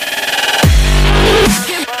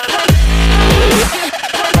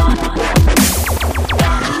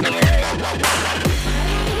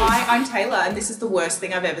is the worst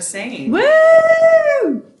thing I've ever seen.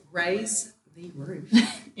 Woo! Raise the roof.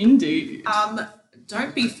 Indeed.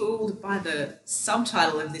 Don't be fooled by the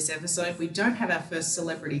subtitle of this episode. We don't have our first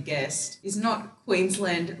celebrity guest. He's not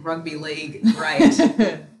Queensland Rugby League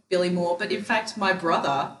great Billy Moore, but in fact my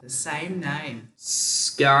brother, the same name.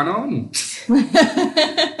 Going on.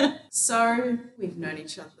 So we've known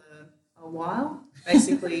each other a while,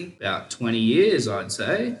 basically. About 20 years, I'd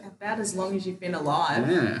say. About as long as you've been alive.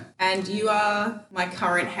 Yeah. And you are my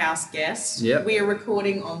current house guest. Yep. We are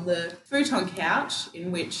recording on the futon couch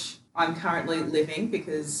in which I'm currently living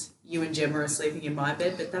because you and Gemma are sleeping in my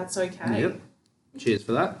bed, but that's okay. Yep. Cheers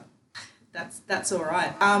for that. That's all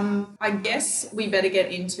right. I guess we better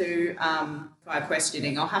get into fire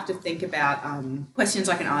questioning. I'll have to think about questions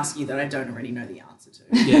I can ask you that I don't already know the answer to.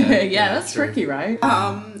 Yeah, that's true. tricky, right?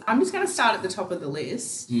 I'm just going to start at the top of the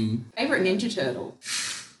list. Favourite Ninja Turtle?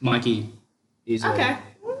 Mikey. Easily. Okay.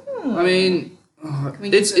 I mean,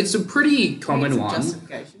 it's a pretty common one.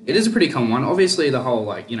 Justification. It is a pretty common one. Obviously, the whole,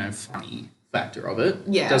 funny factor of it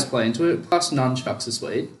does play into it. Plus, nunchucks are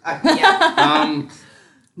sweet. Yeah.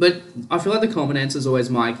 But I feel like the common answer is always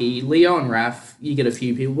Mikey. Leo and Raph, you get a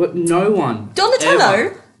few people, but no one. Donatello.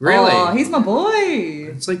 Ever. Really? Oh, he's my boy.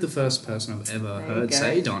 It's like the first person I've ever heard go.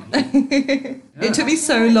 say Donnie. It took me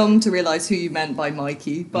so long to realise who you meant by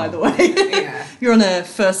Mikey, by the way. Yeah. You're on a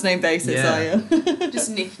first name basis, are you? Just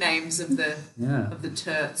nicknames of the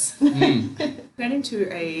turts. Mm. Going into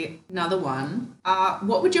another one.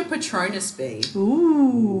 What would your Patronus be?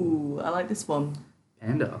 Ooh, I like this one.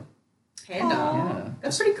 Panda. Panda. Yeah.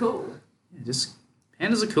 That's pretty cool. Yeah, just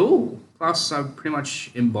pandas are cool. Plus, I pretty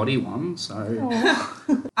much embody one, so...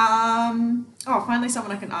 Finally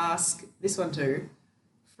someone I can ask this one to.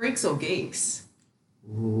 Freaks or geeks?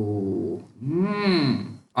 Ooh.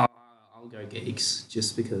 I'll go geeks,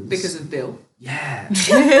 just because... Because of Bill. Yeah.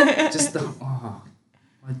 Just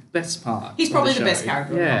my best part. He's of probably the show. best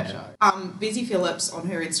character yeah. on the show. Busy Phillips on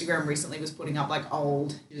her Instagram recently was putting up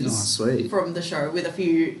old sweet. from the show with a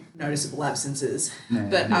few noticeable absences. Yeah.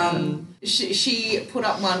 But she put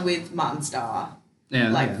up one with Martin Starr.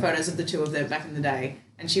 Yeah. Photos of the two of them back in the day.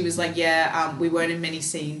 And she was like, we weren't in many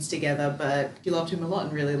scenes together, but you loved him a lot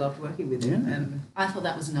and really loved working with him. Yeah. And I thought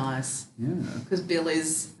that was nice. Yeah. Because Bill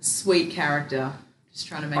is a sweet character, just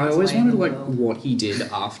trying to make I his always way in the wondered, world. what he did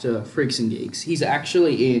after Freaks and Geeks. He's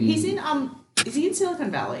actually in... He's in, is he in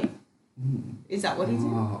Silicon Valley? Is that what he's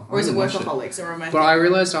in? Or is it I haven't watched Workaholics? Or am I But I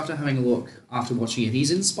realised after having a look, after watching it,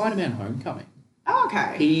 he's in Spiderman Homecoming. Oh,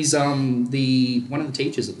 okay. He's one of the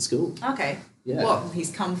teachers at the school. Okay. Yeah. What?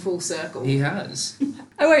 He's come full circle. He has.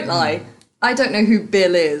 I won't lie. I don't know who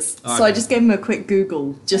Bill is, so I Okay. just gave him a quick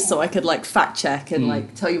Google just so I could fact check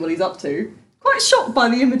and tell you what he's up to. Quite shocked by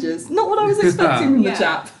the images. Not what I was expecting from the Yeah.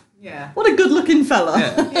 chap. Yeah. What a good-looking fella.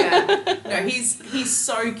 Yeah. No, he's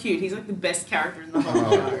so cute. He's the best character in the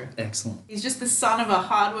whole show. Excellent. He's just the son of a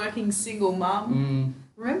hardworking single mum.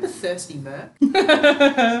 Remember Thirsty Merc?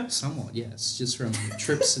 Somewhat, yes. Just from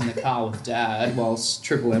trips in the car with Dad whilst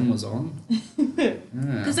Triple M was on.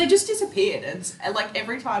 Because they just disappeared. And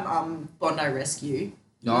every time Bondi Rescue.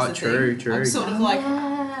 was Oh, the true, thing, true. I'm sort of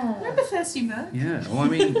remember Thirsty Merc? Yeah, well, I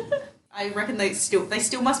mean... I reckon they still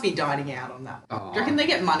must be dining out on that. Oh. Do you reckon they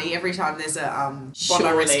get money every time there's a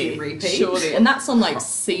Bondi Rescue repeat? Surely. And that's on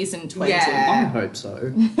season 20. I Yeah. hope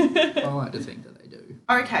so. I like to think that they do.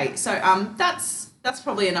 Okay, so that's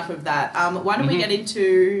probably enough of that. Why don't we get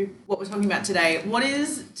into what we're talking about today? What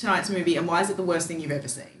is tonight's movie and why is it the worst thing you've ever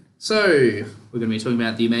seen? So, we're going to be talking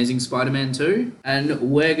about The Amazing Spider-Man 2, and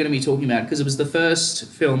we're going to be talking about, because it was the first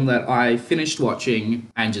film that I finished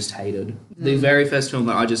watching and just hated. The very first film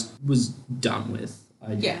that I just was done with.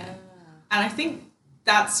 Yeah. And I think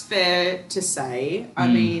that's fair to say. I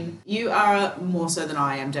mean, you are more so than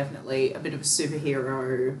I am definitely a bit of a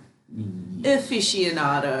superhero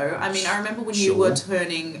aficionado. I mean, I remember when you were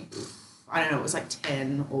turning... I don't know, it was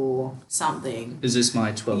 10 or something. Is this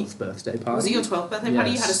my 12th birthday party? Was it your 12th birthday party? You had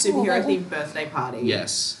a Yes. superhero-themed birthday party.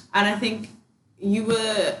 Yes. And I think you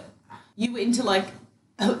were into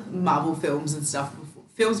Marvel films and stuff,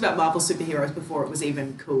 films about Marvel superheroes before it was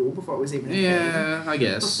even cool, before it was even a thing. Yeah, I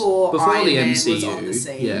guess. Before Iron the Man MCU. was on the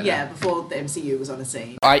scene. Yeah. Before the MCU was on the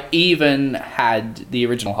scene. I even had the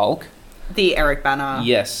original Hulk. The Eric Bana.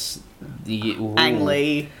 Yes. The Ang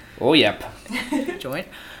Lee. Oh, yep. Joint.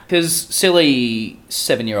 Because silly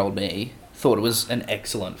 7-year-old me thought it was an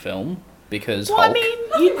excellent film because Hulk... I mean,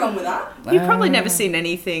 Nothing wrong with that. you've probably never seen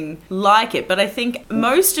anything like it, but I think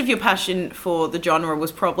most of your passion for the genre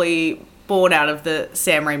was probably born out of the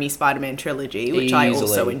Sam Raimi Spider-Man trilogy, which I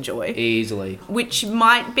also enjoy. Easily. Which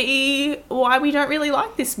might be why we don't really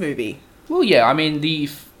like this movie. Well, yeah, I mean, the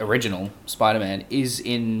original Spider-Man is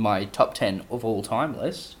in my top 10 of all time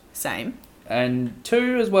list. Same. And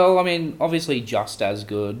 2 as well, I mean, obviously just as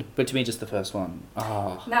good, but to me, just the first one.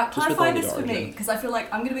 Oh, Now, just clarify with all the this for me, origin. because I feel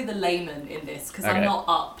like I'm going to be the layman in this, because Okay. I'm not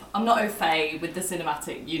au fait with the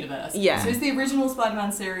cinematic universe. Yeah. So is the original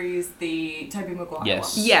Spider-Man series the Tobey Maguire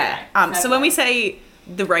Yes. one? Yeah. Okay, So fair when we play. say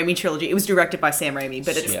the Raimi trilogy, it was directed by Sam Raimi,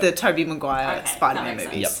 but it's Sure. the Tobey Maguire Okay, Spider-Man that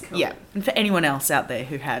makes movies. sense. Cool. Yeah. And for anyone else out there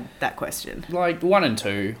who had that question. Like 1 and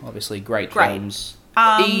 2, obviously great Great. films.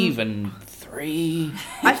 Um, Even 3,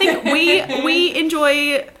 I think we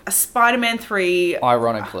enjoy Spider-Man 3.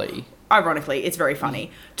 ironically. Ironically, it's very funny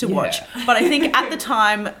to Yeah. watch. But I think at the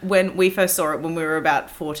time when we first saw it, when we were about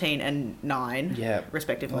 14 and 9, Yeah. Oh,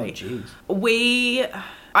 respectively, jeez.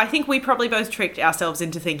 I think we probably both tricked ourselves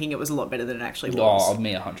into thinking it was a lot better than it actually was Oh,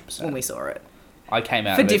 me 100%. when we saw it. I came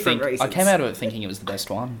out For of it different I reasons. came out of it thinking it was the best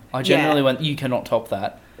one. I Yeah. genuinely went, you cannot top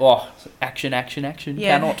that. Oh, action,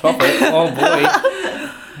 Yeah. cannot top it. Oh boy.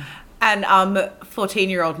 And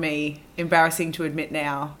 14-year-old me, embarrassing to admit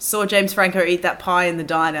now, saw James Franco eat that pie in the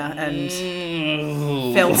diner and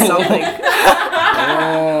felt something.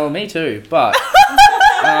 Oh, me too. But,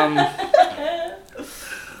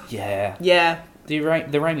 yeah. Yeah. The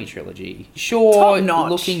Raimi trilogy. Sure, Top notch.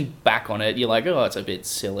 looking back on it, you're like, oh, it's a bit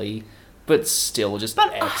silly. But still, just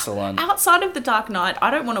But excellent. outside of The Dark Knight,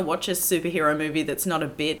 I don't want to watch a superhero movie that's not a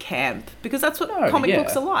bit camp, because that's what No, comic yeah.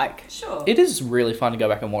 books are like. Sure. It is really fun to go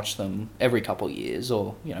back and watch them every couple of years,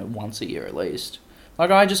 or, once a year at least.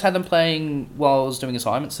 Like, I just had them playing while I was doing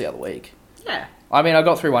assignments the other week. Yeah. I mean, I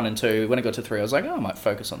got through 1 and 2. When I got to 3, I was like, oh, I might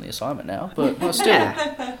focus on the assignment now. But still,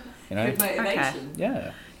 Yeah. Good motivation.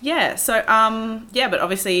 yeah. Yeah, so, but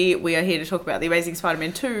obviously we are here to talk about The Amazing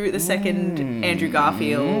Spider-Man 2, the second Andrew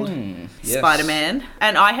Garfield Yes. Spider-Man.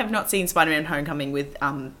 And I have not seen Spider-Man Homecoming with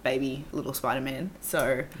baby little Spider-Man,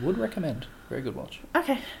 so... Would recommend. Very good watch.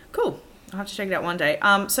 Okay, cool. I'll have to check it out one day.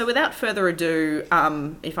 So without further ado,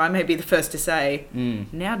 if I may be the first to say,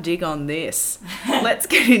 now dig on this. Let's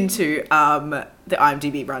get into the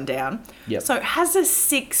IMDb rundown. Yep. So it has a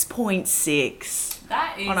 6.6.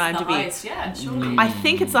 That is On the IMDb. highest yet, surely. I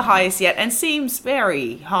think it's the highest yet and seems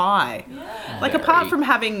very high. Yeah. Like, Very. apart from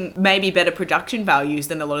having maybe better production values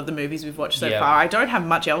than a lot of the movies we've watched so Yeah. far, I don't have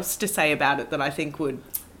much else to say about it that I think would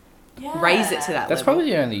raise it to that That's level.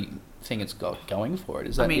 probably the only thing it's got going for it,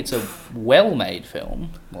 is that I mean- it's a well-made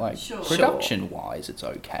film. Like, Sure. production-wise, it's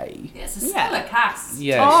okay. Yeah, it's a Yeah. stellar cast.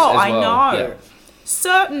 Yes, Oh, as I well. know. Yeah.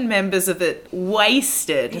 Certain members of it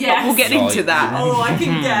wasted. But Yes. we'll get Oh, into that. Oh, I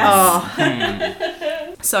can guess.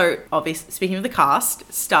 Oh. So, obviously, speaking of the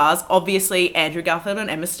cast, stars, obviously, Andrew Garfield and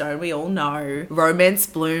Emma Stone, we all know. Romance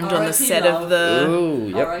bloomed on the R.I.P. set love. of the Ooh,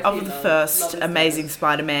 yep. R.I.P. of the love. first Love is Amazing dead.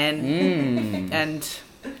 Spider-Man. And,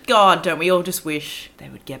 God, don't we all just wish they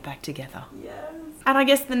would get back together. Yes. And I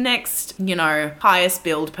guess the next, highest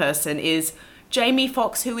billed person is Jamie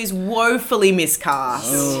Foxx, who is woefully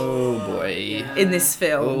miscast Oh, boy. in this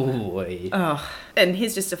film. Oh, boy. Oh, and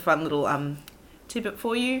here's just a fun little tidbit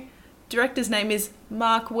for you. Director's name is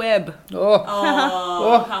Mark Webb. Oh,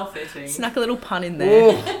 Oh, how fitting. Snuck a little pun in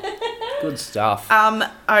there. oh. Good stuff.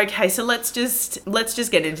 Okay, so let's just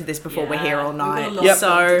get into this before we're here all We've got a night. lot Yep. to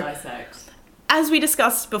So, dissect. as we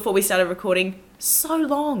discussed before we started recording, so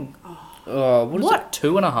long. What is what? it,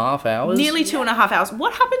 2.5 hours? Nearly 2.5 hours.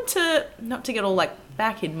 What happened to, not to get all like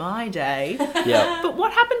back in my day, Yeah. but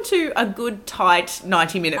what happened to a good tight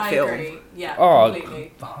 90-minute I film? agree. Yeah, Oh,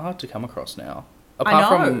 completely. hard to come across now. I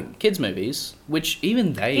Apart know. from kids' movies, which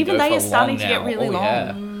even they Even go they for are starting long to get now. really Oh,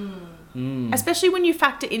 long. Yeah. Especially when you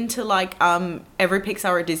factor into like every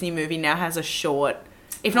Pixar or Disney movie now has a short,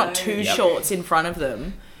 if not two Yep. shorts in front of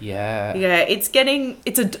them. Yeah. Yeah, it's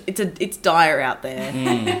dire out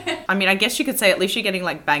there. I mean, I guess you could say at least you're getting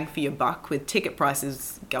like bang for your buck with ticket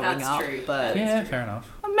prices going That's up. true. But Yeah, fair enough.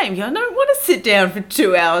 maybe I don't want to sit down for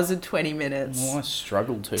 2 hours and 20 minutes Well, I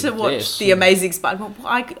struggled to to with watch this. The Amazing Spider-Man. Well,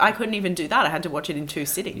 I couldn't even do that. I had to watch it in 2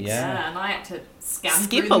 sittings. Yeah. Yeah, and I had to scan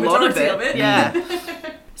Skip through a the lot of majority it. Yeah.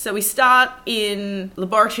 So we start in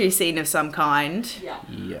laboratory scene of some kind. Yeah.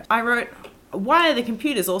 Yeah. I wrote, why are the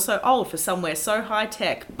computers all so old for somewhere so high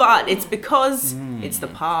tech? But it's because it's the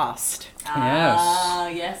past. Ah,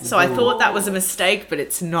 yes. So I thought that was a mistake, but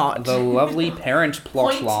it's not. The lovely parent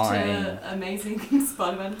plot Point line. to Amazing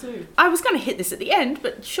Spider-Man 2. I was going to hit this at the end,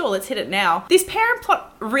 but sure, let's hit it now. This parent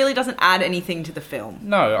plot really doesn't add anything to the film.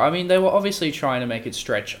 No, I mean, they were obviously trying to make it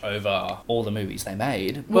stretch over all the movies they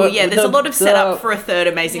made. Well, but yeah, there's a lot of setup for a third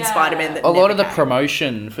Amazing Yeah. Spider-Man that a lot never of the came.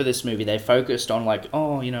 promotion for this movie, they focused on like,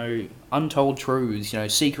 untold truths,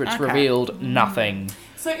 secrets Okay. revealed, nothing.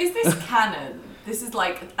 So is this canon? This is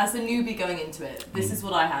like, as a newbie going into it, this is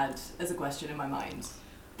what I had as a question in my mind.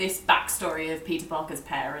 This backstory of Peter Parker's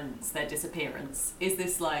parents, their disappearance, is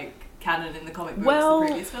this like canon in the comic books, the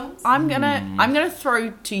previous films? I'm gonna throw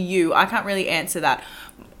to you. I can't really answer that.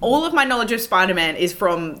 All of my knowledge of Spider-Man is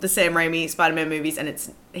from the Sam Raimi Spider-Man movies, and it's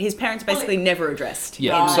his parents basically never addressed.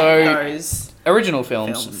 Yeah, in so those original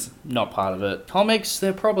films, not part of it. Comics,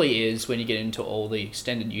 there probably is when you get into all the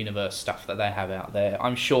extended universe stuff that they have out there.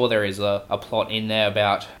 I'm sure there is a plot in there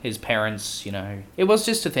about his parents, you know. It was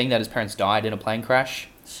just a thing that his parents died in a plane crash.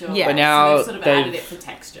 Sure. Yeah. But now so they've sort of added it for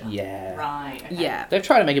texture. Yeah. Right. Okay. Yeah. They've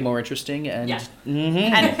tried to make it more interesting and... Yeah.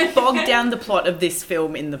 And bogged down the plot of this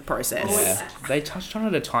film in the process. Yeah. They touched on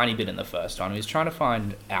it a tiny bit in the first one. He was trying to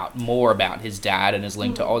find out more about his dad and his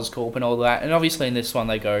link to Oscorp and all that. And obviously in this one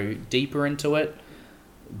they go deeper into it.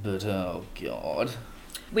 But, oh, God.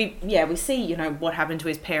 We see, you know, what happened to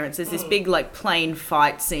his parents. There's this big, like, plane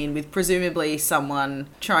fight scene with presumably someone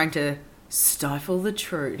trying to stifle the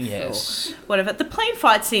truth. Yes. Or whatever. The plane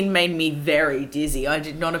fight scene made me very dizzy. I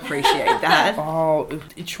did not appreciate that.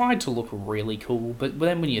 It tried to look really cool, but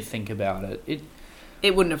then when you think about it,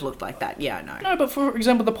 It wouldn't have looked like that. Yeah, I know. No, but for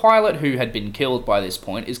example, the pilot who had been killed by this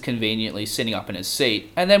point is conveniently sitting up in his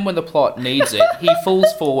seat, and then when the plot needs it, he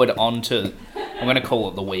falls forward onto, I'm going to call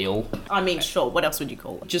it the wheel. I mean, sure. What else would you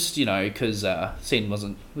call it? Just, you know, because scene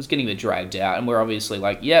was getting a bit dragged out, and we're obviously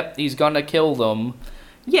like, yep, he's going to kill them.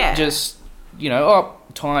 Yeah. Just, you know,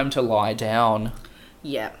 time to lie down.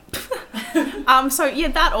 Yeah. So yeah,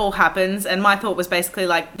 that all happens, and my thought was basically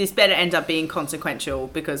like, this better end up being consequential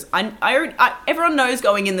because I everyone knows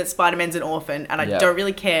going in that Spider-Man's an orphan, and I don't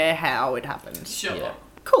really care how it happened. Sure. Yeah.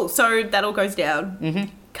 Cool. So that all goes down. Mm-hmm.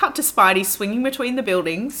 Cut to Spidey swinging between the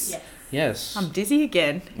buildings. Yeah. Yes. I'm dizzy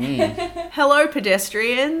again. Hello,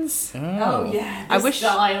 pedestrians. Oh yeah. I This wish-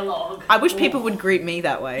 dialogue. I wish people would greet me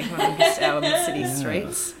that way when I'm just out on the city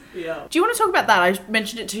streets. Yeah. Do you want to talk about that? I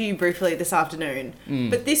mentioned it to you briefly this afternoon.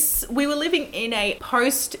 But we were living in a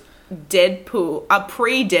pre-Deadpool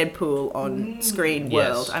on screen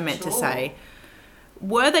world, I meant to say.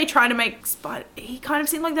 Were they trying to make he kind of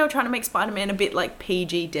seemed like they were trying to make Spider-Man a bit like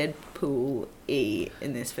PG Deadpool-y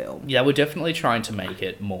in this film. Yeah, we're definitely trying to make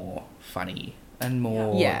it more funny and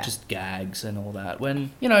more Yeah. just gags and all that. When,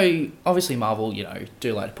 you know, obviously Marvel, you know,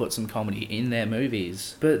 do like to put some comedy in their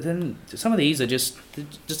movies, but then some of these are just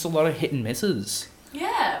a lot of hit and misses.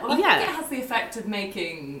 Yeah. Well, I Yeah. think it has the effect of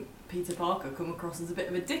making Peter Parker come across as a bit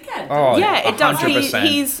of a dickhead. Oh, Yeah, it does. 100%.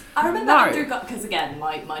 He's I remember no. Andrew because again,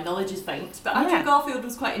 my knowledge is faint, but Andrew Yeah. Garfield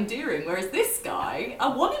was quite endearing, whereas this guy, I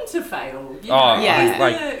want him to fail. You Oh, know? yeah. He's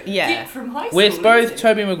like- the Yeah. git from high school. With both isn't he?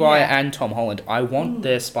 Tobey Maguire Yeah. and Tom Holland, I want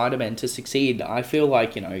their Spider-Man to succeed. I feel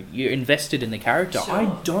like, you know, you're invested in the character. Sure. I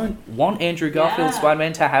don't want Andrew Garfield's Yeah.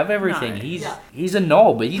 Spider-Man to have everything. No. He's a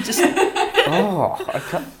knob. He just... I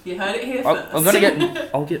can't... You heard it here first.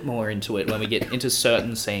 I'll get more into it when we get into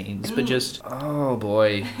certain scenes, but just, oh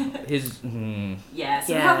boy, Yeah, so we Yeah.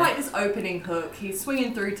 have like this opening hook. He's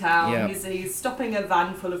swinging through town. Yeah. He's stopping a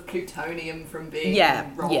van full of plutonium from being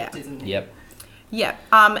robbed, isn't he? Yep. Yeah.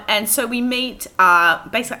 And so we meet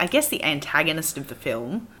basically, I guess, the antagonist of the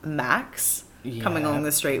film, Max, coming Yeah. along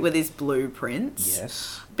the street with his blueprints.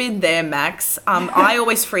 Yes. Been there, Max. I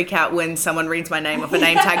always freak out when someone reads my name off a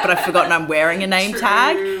name tag, but I've forgotten I'm wearing a name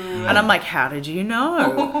tag. And I'm like, how did you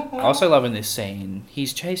know? I also love in this scene,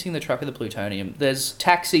 he's chasing the truck with the plutonium. There's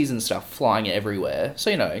taxis and stuff flying everywhere. So,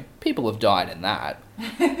 you know, people have died in that.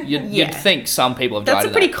 You'd think some people have died That's a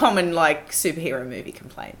in pretty that. common, like, superhero movie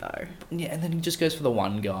complaint, though. Yeah, and then he just goes for the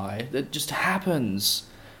one guy. That just happens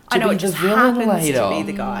I to know, be it just the villain happens later. to be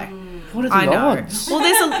the guy. What are the I know. odds? Well,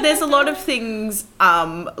 there's a lot of things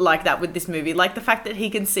like that with this movie, like the fact that he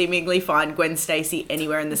can seemingly find Gwen Stacy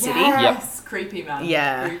anywhere in the city. Yes, creepy man.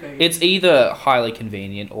 Yeah. Creepy. It's either highly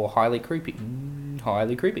convenient or highly creepy.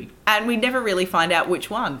 Highly creepy. And we never really find out which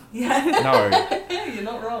one. Yeah. No. You're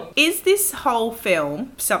not wrong. Is this whole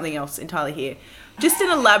film, something else entirely here, just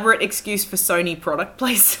an elaborate excuse for Sony product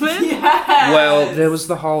placement? Yeah. Well, there was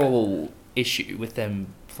the whole issue with them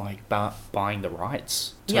like buying the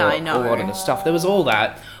rights to Yeah, I a know. lot of the stuff. There was all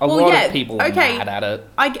that. A Well, lot yeah, of people were okay. mad at it.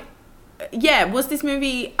 Was this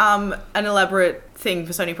movie an elaborate thing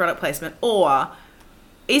for Sony product placement, or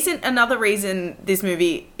isn't another reason this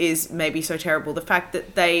movie is maybe so terrible the fact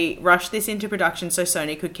that they rushed this into production so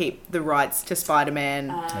Sony could keep the rights to Spider-Man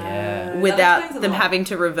Yeah. that without explains a them lot. having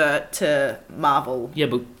to revert to Marvel Yeah,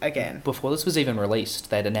 but again? before this was even released,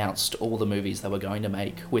 they'd announced all the movies they were going to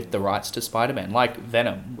make with the rights to Spider-Man, like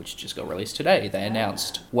Venom, which just got released today. They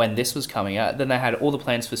announced when this was coming out. Then they had all the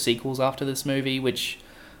plans for sequels after this movie, which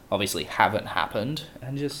obviously haven't happened,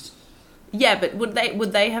 and just Yeah, but would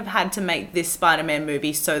they have had to make this Spider-Man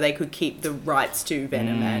movie so they could keep the rights to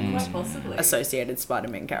Venom and Quite possibly. associated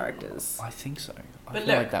Spider-Man characters? I think so. I But feel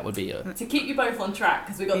look, like that would be a... To keep you both on track,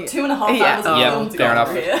 because we've got Yeah. 2.5 hours of Yeah, film to fair go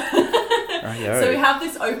over enough. here. So we have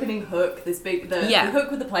this opening hook, the hook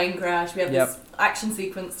with the plane crash. We have this action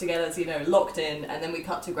sequence together, so, locked in, and then we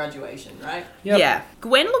cut to graduation, right? Yep. Yeah.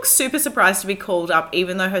 Gwen looks super surprised to be called up,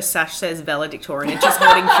 even though her sash says valedictorian and she's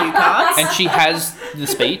holding cue cards. And she has the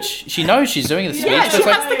speech. She knows she's doing the speech. Yeah, but she it's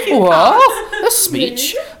has like, the cue what? A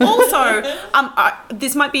speech? Also,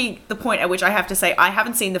 this might be the point at which I have to say I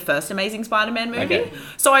haven't seen the first Amazing Spider-Man movie. Okay.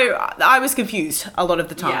 So I was confused a lot of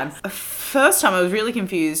the time. Yes. First time I was really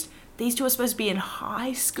confused. These two are supposed to be in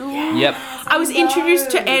high school. Yep. I was introduced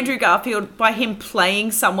to Andrew Garfield by him playing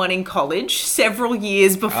someone in college several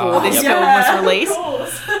years before this film was released.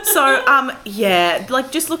 So,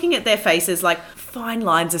 like just looking at their faces, like fine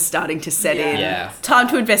lines are starting to set in. Yeah. Time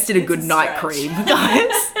to invest in a good a night stretch. cream,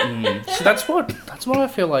 guys. So that's what I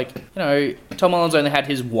feel like, Tom Holland's only had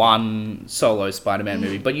his one solo Spider-Man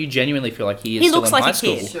movie, but you genuinely feel like he is He still looks in like high a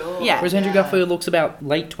school. kid. Sure. Yeah. Whereas Andrew Garfield looks about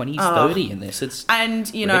late 20s, 30 in this. It's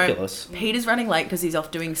And, ridiculous. Peter's running late because he's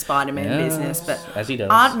off doing Spider-Man Yes, business, but as he does.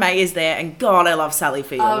 Aunt May is there, and God, I love Sally Oh,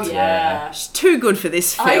 Field. yeah. She's too good for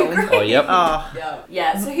this I film. agree. Oh, yep.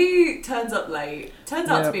 Yeah, so he turns up late, turns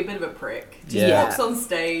out to be a bit of a prick. Just Yeah. walks on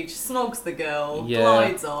stage, snogs the girl, Yeah.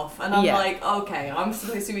 glides off, and I'm Yeah. like, okay, I'm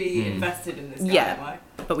supposed to be invested in this guy, Yeah. am I?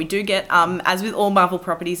 But we do get, as with all Marvel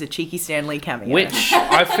properties, a cheeky Stan Lee cameo. Which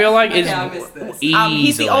I feel like is Okay, I missed this. easily...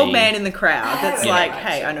 He's the old man in the crowd that's Yeah. like,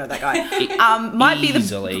 hey, I know that guy. Might be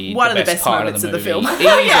easily one of the best part moments of the film. Easily.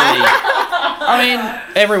 I mean,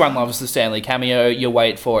 everyone loves the Stanley cameo. You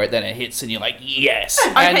wait for it, then it hits, and you're like, yes.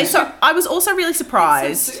 Okay, And so I was also really So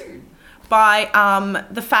surprised soon. by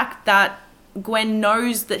the fact that Gwen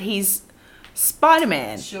knows that he's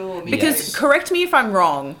Spider-Man. Sure, me Because, too. correct me if I'm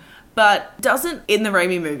wrong, but doesn't, in the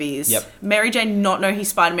Raimi movies, Yep. Mary Jane not know he's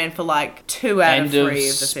Spider-Man for like 2 out of end 3 of of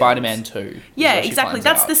the Spider-Man films? 2. is Yeah, what she exactly. finds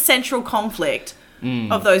That's out. the central conflict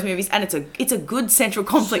of those movies, and it's a good central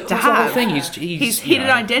conflict to That's the whole have. thing. His He's hidden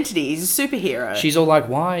identity. He's a superhero. She's all like,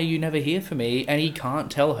 why are you never here for me? And he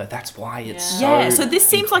can't tell her. That's why it's yeah, so so this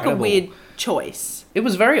seems like a incredible. weird choice. It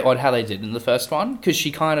was very odd how they did in the first one, because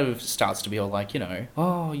she kind of starts to be all like,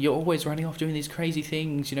 oh, you're always running off doing these crazy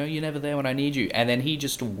things, you're never there when I need you. And then he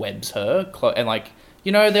just webs her, and like,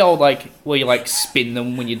 the old like, where you like spin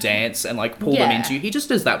them when you dance and like pull them Yeah. into you. He just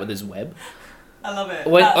does that with his web. I love it.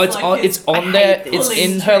 When, That's like his it's on I there, hate it's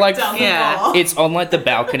pulling in her like, down the Yeah. bar. it's on like the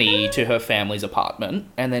balcony to her family's apartment.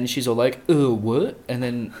 And then she's all like, what? And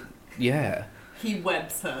then, yeah, He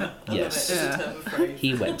webs her. I Yes. love it as a term of phrase.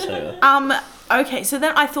 he webs her. Okay, so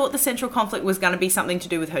then I thought the central conflict was going to be something to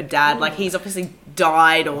do with her dad. Like, he's obviously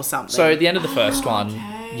died or something. So the end of the first one,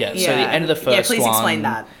 Okay. so the end of the first one. Yeah, please explain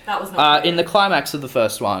that. That was not In the climax of the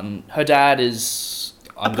first one, her dad is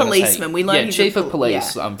I'm gonna policeman. say- We learn yeah, he's chief a of pol-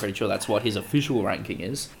 police. yeah. I'm pretty sure that's what his official ranking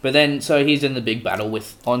is. But then, so he's in the big battle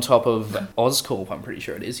with on top of Oscorp. I'm pretty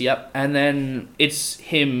sure it is. Yep. And then it's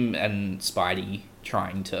him and Spidey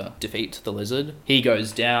trying to defeat the lizard. He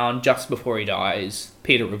goes down just before he dies.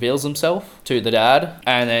 Peter reveals himself to the dad,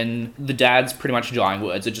 and then the dad's pretty much dying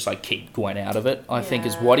words are just like, keep Gwen out of it, I think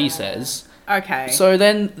is what he says. Okay. So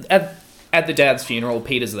then at the dad's funeral,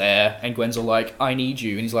 Peter's there, and Gwen's all like, I need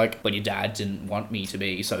you. And he's like, but your dad didn't want me to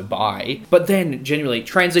be, so bye. But then, genuinely,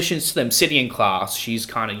 transitions to them sitting in class. She's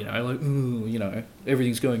kind of, like, ooh,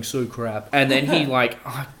 everything's going so crap. And then he, like,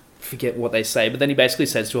 I forget what they say, but then he basically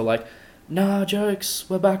says to her, like, nah, jokes,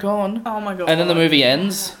 we're back on. Oh my god. And then the movie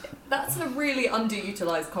ends. That's a really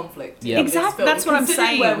underutilized conflict. Yeah. in this Exactly, film, that's what I'm considering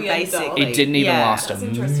saying, where we end up. basically. It didn't even Yeah. last a That's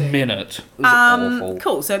interesting. minute. It was awful.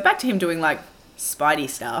 Cool. So back to him doing like Spidey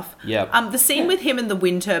stuff. Yep. The scene with him and the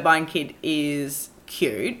wind turbine kid is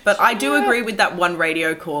cute, but I do agree with that one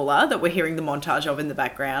radio caller that we're hearing the montage of in the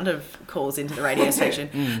background of calls into the radio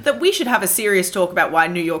station that we should have a serious talk about why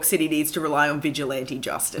New York City needs to rely on vigilante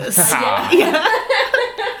justice.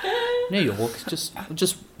 New York,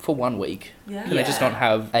 just for 1 week. Yeah. Can they just not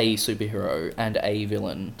have a superhero and a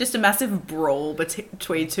villain? Just a massive brawl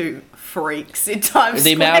between two freaks in Times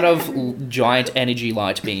The Square. amount of giant energy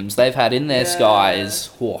light beams they've had in their skies.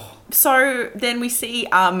 Whoa. So then we see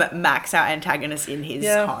Max, our antagonist, in his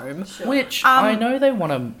home. Which, I know they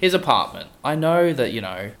want his apartment. I know that,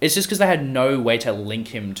 it's just because they had no way to link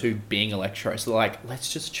him to being Electro. So they're like,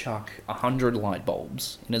 let's just chuck 100 light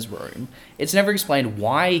bulbs in his room. It's never explained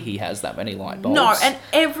why he has that many light bulbs. No, and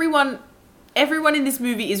everyone everyone in this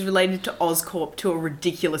movie is related to Oscorp to a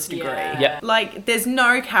ridiculous degree. Yeah. Yep. Like, there's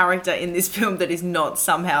no character in this film that is not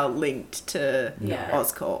somehow linked to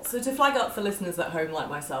Oscorp. So to flag up for listeners at home like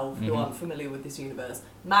myself who aren't familiar with this universe,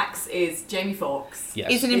 Max is Jamie Foxx.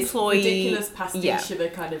 Yes. Is an This employee. ridiculous pastiche of a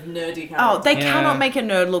kind of nerdy character. Oh, they Yeah. cannot make a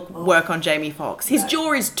nerd look work on Jamie Foxx. His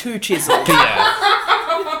jaw is too chiseled.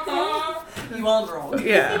 Yeah. You aren't wrong.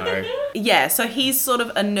 Yeah. No. Yeah, so he's sort of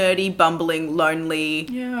a nerdy, bumbling, lonely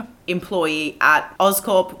Yeah. employee at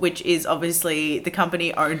Oscorp, which is obviously the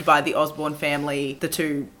company owned by the Osborn family, the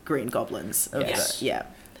two Green Goblins. Of Yes. yeah.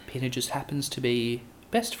 Peter just happens to be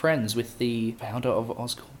best friends with the founder of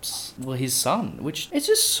Oscorp's, well, his son, which is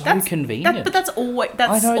just so convenient. But that's always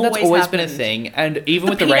I know that's always been a happened. thing, and even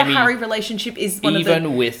with the Peter Raimi, Harry relationship is one of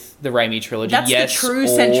even with the Raimi trilogy, that's yes, the true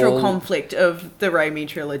central conflict of the Raimi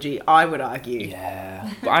trilogy, I would argue. Yeah,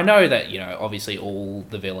 but I know that obviously all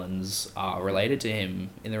the villains are related to him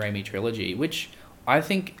in the Raimi trilogy, which I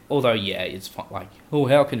think, although it's like, oh,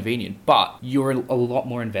 how convenient, but you're a lot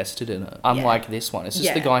more invested in it. Unlike this one, it's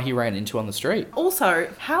just the guy he ran into on the street. Also,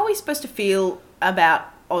 how are we supposed to feel about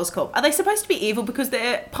Oscorp? Are they supposed to be evil because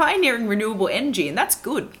they're pioneering renewable energy, and that's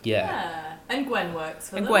good? Yeah. And Gwen works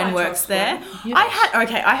for them. Gwen I works trust there. Gwen.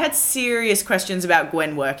 I had serious questions about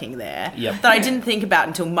Gwen working there Yep. that I didn't think about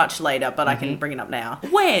until much later, but I can bring it up now.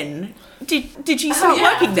 When did she start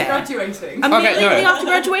working there? Graduating. Immediately Okay, no. after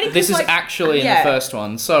graduating? This 'Cause, is actually in yeah. the first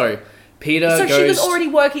one. So Peter So goes. she was already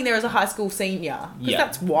working there as a high school senior. Because Yeah.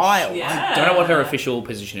 that's wild. Yeah. I don't know what her official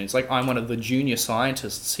position is. Like, I'm one of the junior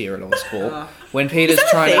scientists here at Oscorp. When Peter's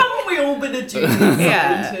trying to Haven't we all been a junior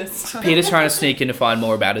Yeah. scientist? Peter's trying to sneak in to find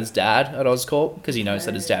more about his dad at Oscorp because he knows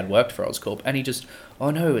that his dad worked for Oscorp, and he just,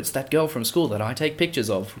 oh no, it's that girl from school that I take pictures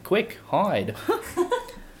of. Quick, hide.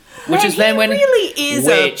 Which is then when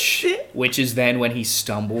which is then when he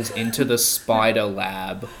stumbles into the spider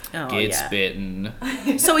lab, gets bitten.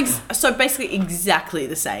 So basically exactly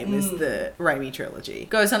the same as the Raimi trilogy.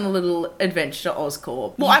 Goes on a little adventure to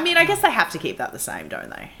Oscorp. Well, I mean, I guess they have to keep that the same,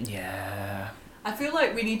 don't they? Yeah. I feel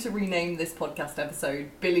like we need to rename this podcast episode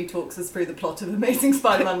Billy Talks Us Through the Plot of Amazing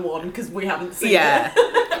Spider-Man 1 because we haven't seen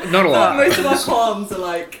it. Not a lot. Most of our qualms are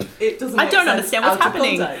like, it doesn't I make don't sense understand what's out of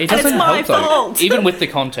happening. context. It doesn't it's my help though. fault. Even with the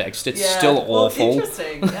context, it's still awful.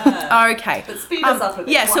 Interesting, yeah. Okay. But speed us up with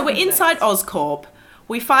it. Yeah, so What we're happens inside next? Oscorp.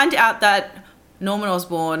 We find out that Norman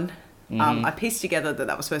Osborn, I pieced together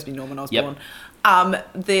that was supposed to be Norman Osborn,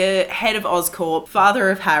 the head of Oscorp, father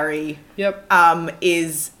of Harry,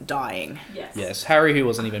 is dying. Yes, Harry, who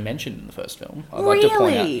wasn't even mentioned in the first film. I'd like to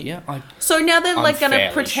point out. Really? Yeah, So now they're I'm like going to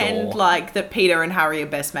fairly pretend sure. like that Peter and Harry are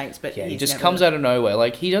best mates, but he he's just never- comes out of nowhere.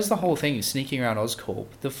 Like, he does the whole thing, he's sneaking around Oscorp.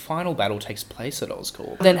 The final battle takes place at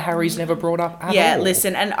Oscorp. Then Harry's never brought up at Yeah, all.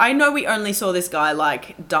 listen, and I know we only saw this guy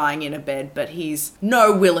like dying in a bed, but he's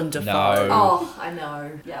no Willem Dafoe. No. Oh, I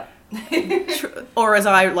know. Yep. Or as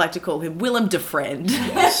I like to call him, Willem Defriend.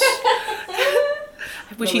 Yes.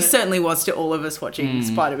 Which he certainly was to all of us watching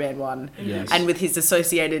Spider-Man 1. Yes. And with his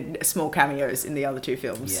associated small cameos in the other two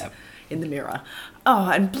films. Yep. In the mirror. Oh,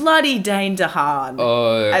 and bloody Dane DeHaan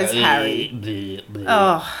as Harry.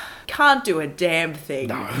 Oh, can't do a damn thing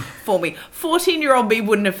for me. 14-year-old me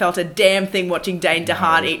wouldn't have felt a damn thing watching Dane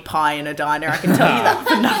DeHaan eat pie in a diner. I can tell you that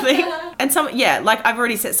for nothing. And like I've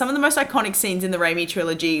already said, some of the most iconic scenes in the Raimi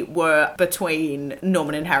trilogy were between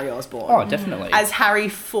Norman and Harry Osborn. Oh, definitely. As Harry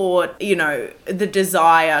fought, the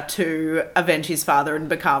desire to avenge his father and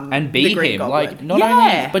become And be the Green him. Goblin. Like, not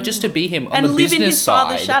only, but just to be him on and the live business in his side.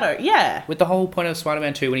 father's shadow. Yeah. With the whole point of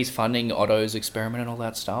Spider-Man 2 when he's funding Otto's experiment and all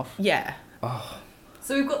that stuff. Yeah.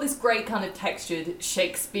 So we've got this great kind of textured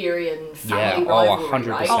Shakespearean family Yeah, oh, rivalry, 100%.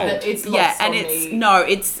 right? Oh, But it's Yeah, lost and on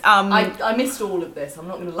it's me. I I missed all of this. I'm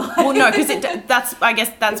not going to lie. well, no, because that's I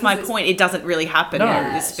guess that's my Because point. It doesn't really happen No.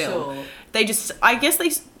 in this film. Sure. They just, I guess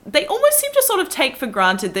they almost seem to sort of take for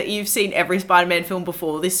granted that you've seen every Spider-Man film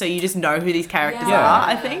before this, so you just know who these characters Yeah. are,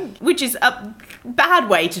 I think. Which is a bad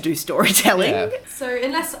way to do storytelling. Yeah. So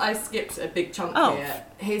unless I skipped a big chunk Oh. here,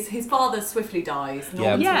 his father swiftly dies. Yeah.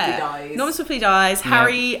 Norman Yeah. swiftly dies. Norman swiftly dies.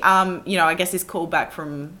 Harry, I guess is called back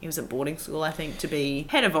from, he was at boarding school, I think, to be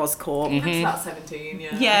head of Oscorp. That's about 17,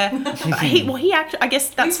 yeah. Yeah. he actually, I guess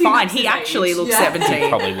that's He fine. looks He his actually age. looks Yeah. 17.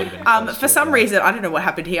 Probably would have been. close to For it, some yeah. reason, I don't know what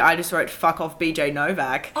happened here. I just wrote "fuck off, BJ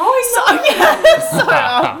Novak." Oh,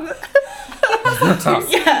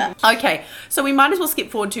 Yeah. Okay. So we might as well skip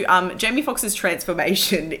forward to Jamie Foxx's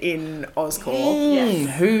transformation in Oscorp.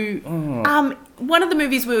 Yes. Who? one of the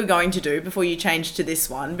movies we were going to do before you changed to this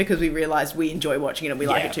one, because we realised we enjoy watching it and we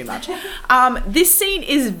like it too much. This scene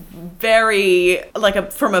is very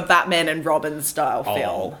like from a Batman and Robin style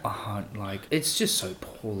film. Like, it's just so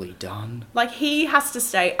poorly done. Like, he has to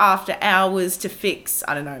stay after hours to fix,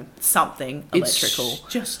 I don't know, something electrical. It's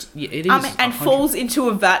just, it is. And falls into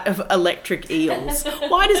a vat of electric eels.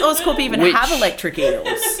 Why does Oscorp even have electric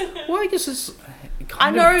eels? Well, I guess it's... I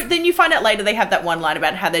know, then you find out later they have that one line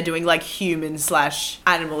about how they're doing, like,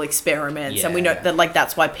 human/animal experiments, and we know that, like,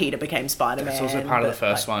 that's why Peter became Spider-Man. That's also part of the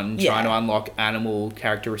first one, trying to unlock animal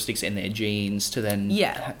characteristics in their genes to then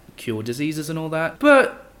cure diseases and all that.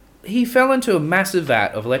 But he fell into a massive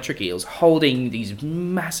vat of electric eels holding these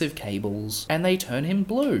massive cables, and they turn him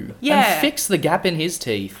blue. And fix the gap in his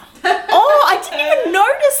teeth. Oh, I didn't even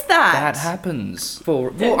notice that. That happens.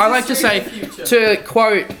 Well, I like to say, to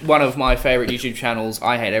quote one of my favourite YouTube channels,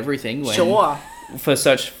 I Hate Everything, when for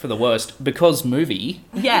Search for the Worst, because movie,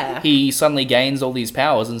 he suddenly gains all these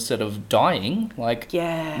powers instead of dying, like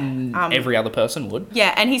every other person would.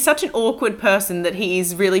 Yeah, and he's such an awkward person that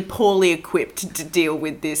he's really poorly equipped to deal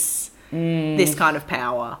with this kind of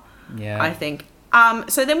power, I think.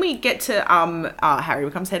 So then we get to Harry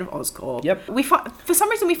becomes head of Oscorp. Yep. For some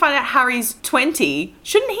reason we find out Harry's 20.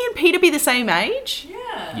 Shouldn't he and Peter be the same age?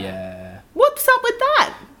 Yeah. What's up with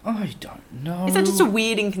that? I don't know. Is that just a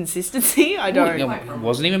weird inconsistency? I don't. It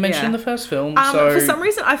wasn't even mentioned in the first film. For some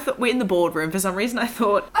reason, I thought we're in the boardroom. For some reason, I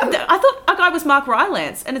thought a guy was Mark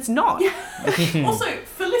Rylance, and it's not. Also,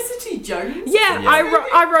 Felicity Jones.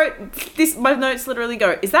 I wrote this. My notes literally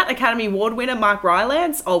go: is that Academy Award winner Mark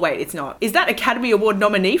Rylance? Oh wait, it's not. Is that Academy Award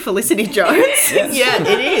nominee Felicity Jones? Yeah,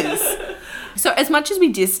 it is. So as much as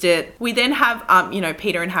we dissed it, we then have,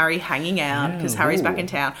 Peter and Harry hanging out because Harry's back in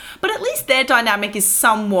town. But at least their dynamic is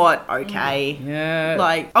somewhat okay. Yeah.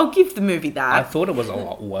 Like, I'll give the movie that. I thought it was a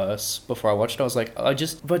lot worse before I watched it. I was like,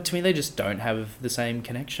 but to me, they just don't have the same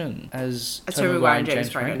connection as Tobey Maguire and James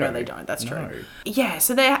Franco. No, they don't. That's true. Yeah,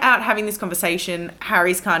 so they're out having this conversation.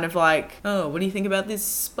 Harry's kind of like, oh, what do you think about this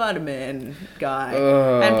Spider-Man guy?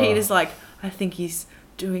 And Peter's like, I think he's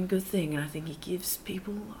doing a good thing and I think he gives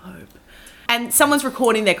people hope. And someone's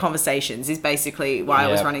recording their conversations is basically why I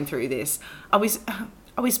was running through this. Are we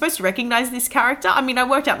supposed to recognise this character? I mean, I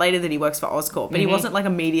worked out later that he works for Oscorp, but he wasn't like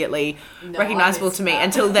immediately recognisable to me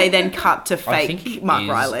until they then cut to fake Mark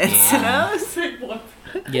Rylance.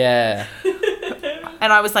 Yeah.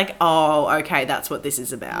 And I was like, oh, okay, that's what this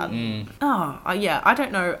is about. I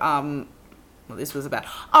don't know what this was about.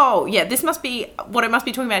 Oh, yeah, this must be... What I must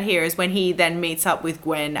be talking about here is when he then meets up with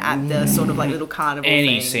Gwen at the sort of like little carnival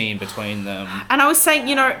Any thing. scene between them. And I was saying,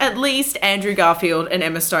 at least Andrew Garfield and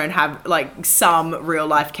Emma Stone have like some real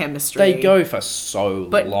life chemistry. They go for so long.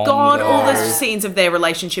 But God, all the scenes of their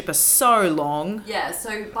relationship are so long. Yeah,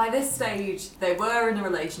 so by this stage, they were in a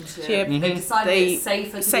relationship. They decided it's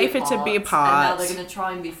safer to be apart. And now they're going to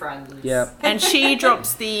try and be friends. Yeah. And she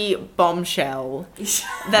drops the bombshell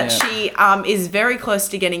that she is very close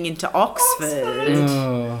to getting into Oxford.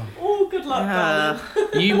 Oh, good luck,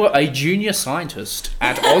 darling. You were a junior scientist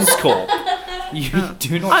at Oscorp. You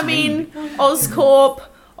do not I mean, Oscorp,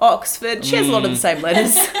 Oxford, she has a lot of the same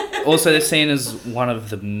letters. Also, they're seen as one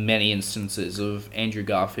of the many instances of Andrew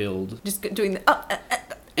Garfield Just doing the...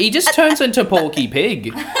 he just turns into Porky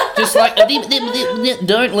Pig. Just like,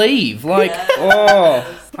 don't leave. Like,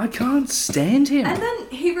 I can't stand him. And then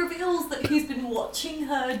he reveals that he's been watching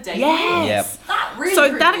her daily. Yes. Yep. That really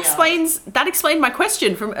So that explained my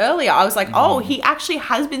question from earlier. I was like, oh, he actually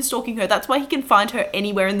has been stalking her. That's why he can find her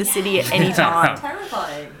anywhere in the city at any time.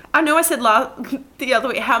 Terrifying. I know I said the other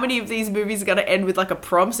week, how many of these movies are going to end with like a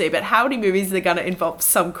prom scene, but how many movies are going to involve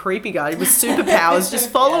some creepy guy with superpowers just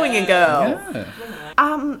following a girl?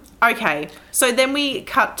 Yeah. Okay, so then we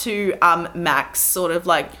cut to Max sort of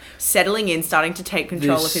like settling in, starting to take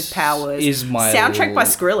control of his powers. Is my soundtrack by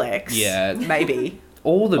Skrillex. Yeah. Maybe.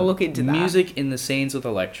 All the I'll look into music in the scenes with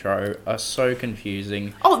Electro are so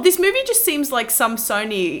confusing. Oh, this movie just seems like some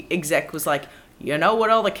Sony exec was like, you know what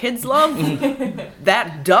all the kids love?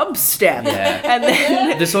 That dubstep. Yeah. And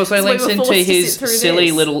then this also links into his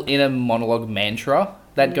silly little inner monologue mantra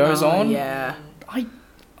that goes on. Yeah.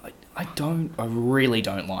 I really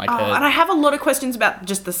don't like it. And I have a lot of questions about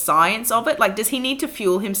just the science of it. Like, does he need to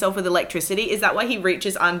fuel himself with electricity? Is that why he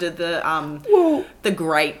reaches under the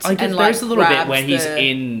grate? I guess and there's a little bit when he's he's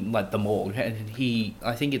in like the morgue and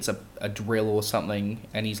I think it's a drill or something,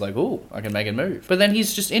 and he's like, oh, I can make it move. But then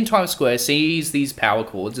he's just in Times Square, sees these power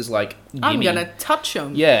cords, is like, gimme. I'm gonna touch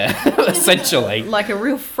him. Yeah, essentially. Like a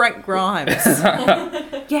real Frank Grimes.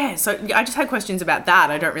 yeah, so I just had questions about that.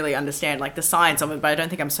 I don't really understand like the science of it, but I don't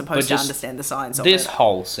think I'm supposed to understand the science of it. This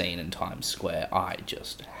whole scene in Times Square, I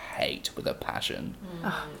just hate with a passion.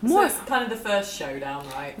 So it's kind of the first showdown,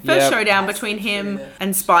 right? First showdown between him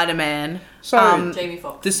and Spider-Man. So Jamie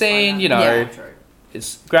Foxx. the scene, you know,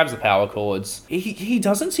 grabs the power cords. He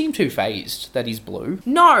doesn't seem too phased that he's blue.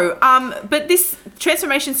 No, but this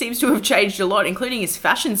transformation seems to have changed a lot, including his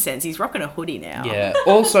fashion sense. He's rocking a hoodie now. Yeah.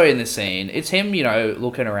 Also in the scene, it's him, you know,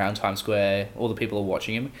 looking around Times Square. All the people are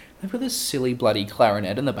watching him. They've got this silly bloody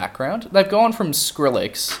clarinet in the background. They've gone from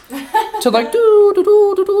Skrillex to like do do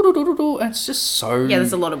do do do do do do. It's just so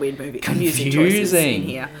there's a lot of weird music choices in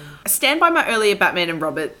here. Stand by my earlier Batman and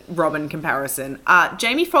Robin comparison.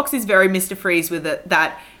 Jamie Foxx is very Mr. Freeze with it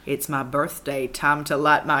that it's my birthday, time to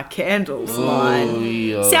light my candles line.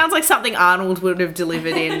 Yeah. Sounds like something Arnold would have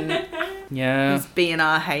delivered in his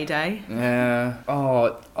B&R heyday. Yeah.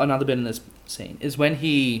 Oh, another bit in this scene is when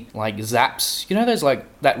he like zaps, you know, there's like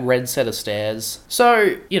that red set of stairs.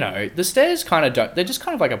 So, you know, the stairs kind of don't, they're just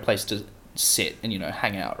kind of like a place to sit and, you know,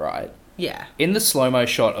 hang out, right? Yeah. In the slow-mo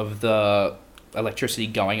shot of the electricity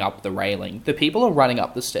going up the railing, the people are running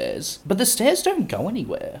up the stairs, but the stairs don't go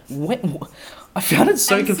anywhere. I found it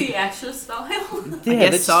so MC Escher style. Yeah, I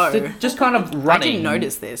guess so. They're just kind of running. I didn't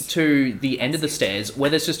notice this. To the end of the stairs where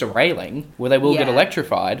there's just a railing where they will get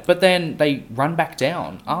electrified, but then they run back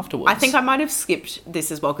down afterwards. I think I might have skipped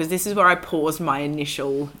this as well because this is where I paused my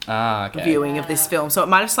initial viewing of this film, so it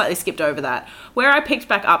might have slightly skipped over that. Where I picked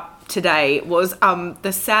back up today was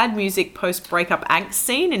the sad music post-breakup angst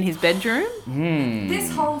scene in his bedroom.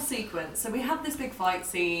 This whole sequence, so we have this big fight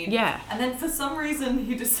scene, and then for some reason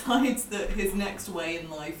he decides that his next way in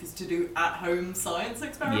life is to do at-home science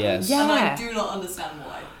experiments, and I do not understand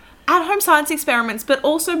why. At-home science experiments, but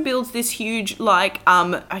also builds this huge, like,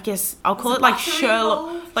 I guess I'll call it like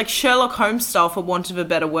Sherlock Holmes style, for want of a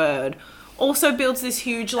better word. Also builds this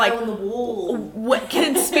huge, like, on the wall.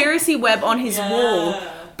 Conspiracy web on his wall.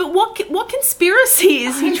 But what conspiracy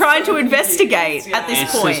is he trying to investigate at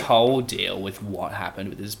this point? It's his whole deal with what happened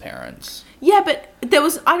with his parents. Yeah, but I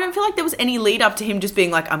don't feel like there was any lead up to him just being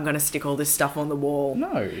like, I'm going to stick all this stuff on the wall.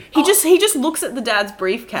 No. He just looks at the dad's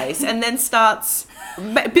briefcase and then starts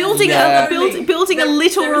building a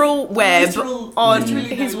literal web on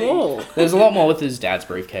his wall. There's a lot more with his dad's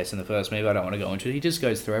briefcase in the first movie. I don't want to go into it. He just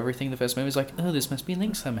goes through everything in the first movie. He's like, oh, this must be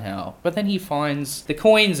linked somehow. But then he finds the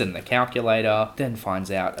coins and the calculator, then finds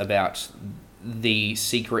out about the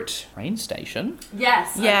secret train station.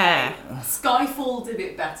 Yes. Okay. Yeah. Skyfall did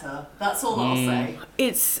it better. That's all I'll say.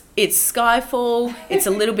 It's Skyfall. It's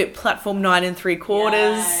a little bit Platform 9 3/4.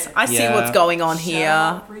 Yeah. I see what's going on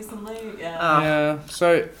here. Recently,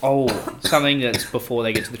 So, something that's before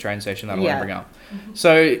they get to the train station that I want to bring up.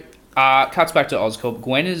 So, cuts back to Oscorp.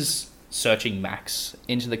 Gwen is searching Max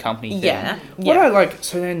into the company thing.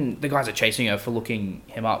 So then the guys are chasing her for looking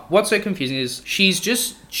him up. What's so confusing is she's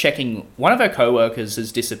just checking, one of her co-workers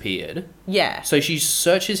has disappeared. Yeah. So she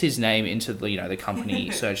searches his name into the, the company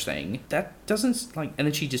search thing. That doesn't, and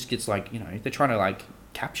then she just gets they're trying to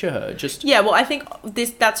capture her. I think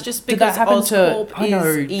that's just because Oscorp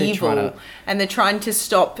is evil and they're trying to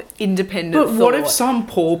stop independent thought. What if some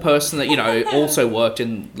poor person that also worked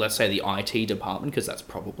in, let's say, the IT department, because that's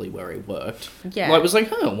probably where he worked, was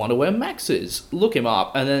like, I wonder where Max is, look him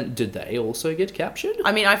up, and then did they also get captured?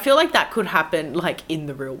 I mean, I feel like that could happen in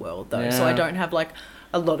the real world though, so I don't have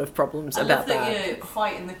a lot of problems about that. I love that you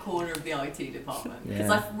fight in the corner of the IT department,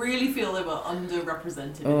 because I really feel they were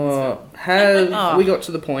underrepresented in this film. We got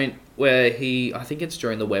to the point where I think it's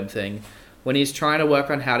during the web thing, when he's trying to work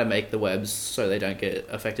on how to make the webs so they don't get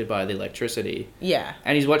affected by the electricity. Yeah.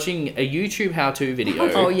 And he's watching a YouTube how-to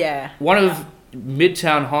video. Oh, yeah. One of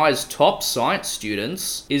Midtown High's top science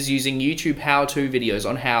students is using YouTube how-to videos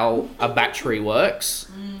on how a battery works.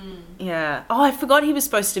 Yeah. Oh, I forgot he was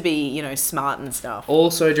supposed to be, smart and stuff.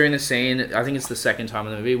 Also, during the scene, I think it's the second time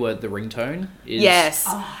in the movie where the ringtone is... Yes.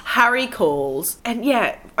 Harry calls. And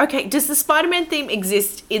okay, does the Spider-Man theme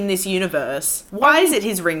exist in this universe? Why is it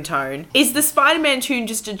his ringtone? Is the Spider-Man tune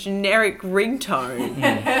just a generic ringtone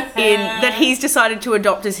that he's decided to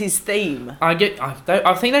adopt as his theme? I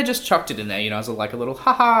think they just chucked it in there, as a little,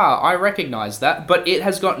 haha, I recognise that. But it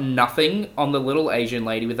has got nothing on the little Asian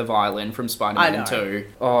lady with a violin from Spider-Man 2.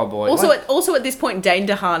 Oh, boy. Also, at this point, Dane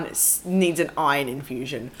DeHaan needs an iron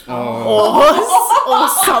infusion. Or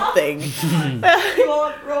something.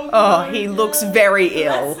 He looks very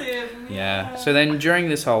ill. Yeah. So then during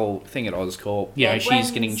this whole thing at Oscorp,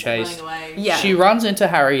 she's getting chased. Yeah. She runs into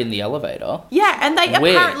Harry in the elevator. Yeah, and they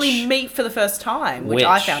apparently meet for the first time, which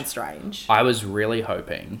I found strange. I was really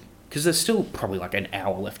hoping because there's still probably like an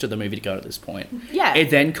hour left of the movie to go at this point. Yeah. It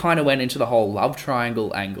then kind of went into the whole love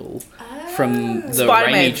triangle angle from the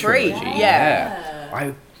Spider-Man Raimi 3. trilogy. Yeah.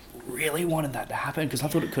 I really wanted that to happen because I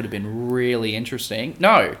thought it could have been really interesting.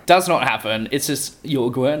 No, does not happen. It's just you're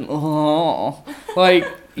Gwen. Oh, like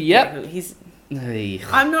yep.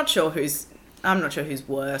 I'm not sure who's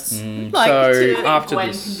worse. So after Gwen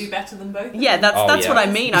this, can do better than both. Yeah, that's what I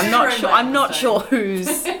mean. I'm not Zero sure. I'm not moments, sure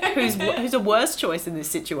who's a worse choice in this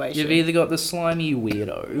situation. you've either got the slimy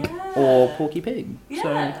weirdo or Porky Pig.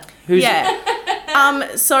 Yeah. So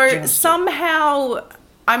who's So somehow,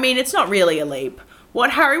 I mean, it's not really a leap.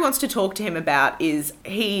 What Harry wants to talk to him about is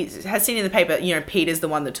he has seen in the paper, Peter's the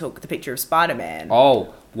one that took the picture of Spider-Man.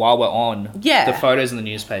 Oh, while we're on Yeah. the photos in the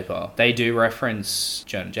newspaper, they do reference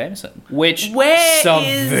Jonah Jameson, which Where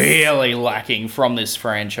severely lacking from this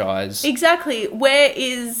franchise. Exactly. Where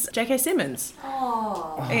is J.K. Simmons?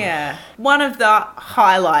 Oh. Yeah. One of the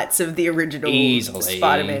highlights of the original Easily.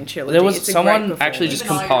 Spider-Man trilogy. There was It's a someone great actually just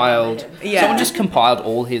Even I compiled. remember Yeah. Someone just compiled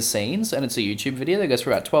all his scenes, and it's a YouTube video that goes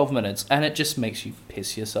for about 12 minutes, and it just makes you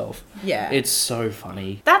piss yourself. Yeah. It's so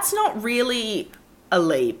funny. That's not really a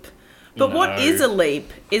leap. But what No. is a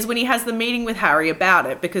leap is when he has the meeting with Harry about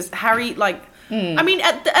it, because Harry, I mean,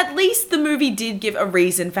 at least the movie did give a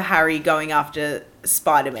reason for Harry going after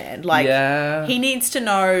Spider-Man. Yeah. He needs to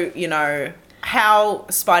know, how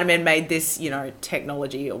Spider-Man made this,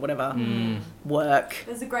 technology or whatever work.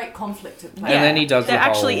 There's a great conflict at play. And then he does There the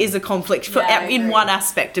actually whole- is a conflict Yeah, I in agree. one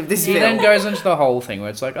aspect of this He film. then goes into the whole thing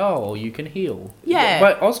where it's like, oh, you can heal. Yeah.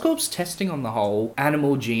 But Oscorp's testing on the whole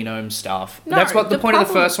animal genome stuff. No, That's what the the point of the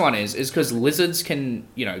problem- first one is because lizards can,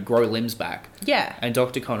 grow limbs back. Yeah. And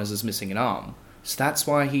Dr. Connors is missing an arm. So that's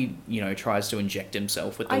why he, tries to inject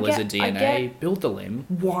himself with the lizard DNA, build the limb.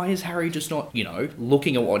 Why is Harry just not,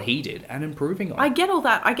 looking at what he did and improving on it? I get all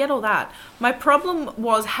that. My problem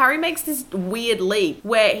was Harry makes this weird leap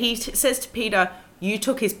where he says to Peter, "You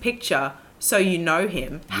took his picture, so you know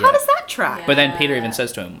him." How Yeah. does that track? But then Peter even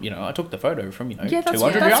says to him, I took the photo from, Yeah, that's 200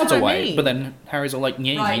 what- that's yards what I away. mean. But then Harry's all like,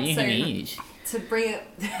 Right, so- To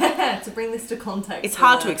bring this to context, It's for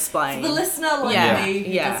hard the- to explain. For the listener like Yeah, me, who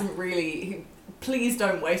yeah. doesn't really, please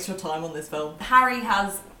don't waste your time on this film. Harry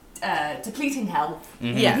has depleting health.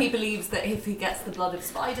 Yeah. And he believes that if he gets the blood of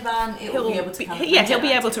Spider-Man, it will be able to kind of he'll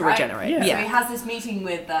be able to regenerate. regenerate. Yeah. So he has this meeting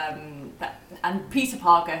with and Peter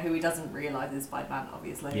Parker, who he doesn't realise is Spider-Man,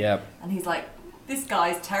 obviously. Yep. And he's like, this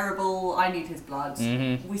guy's terrible, I need his blood.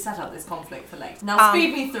 Mhm. We set up this conflict for later. Now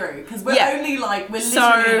speed me through, because we're only we're So-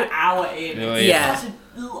 literally an hour in. Oh, It's yeah. such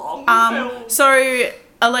a long film. So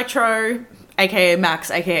Electro, aka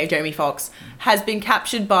Max, aka Jamie Foxx, has been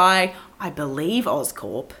captured by, I believe,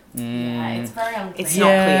 Oscorp. Yeah, it's very unclear. It's not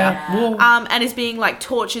Yeah. clear. Well- And is being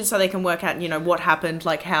tortured so they can work out, what happened,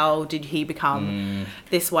 how did he become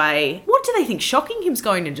this way? What do they think shocking him's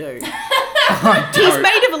going to do? He's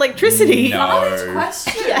made of electricity. No. Valid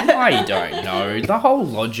question. I don't know. The whole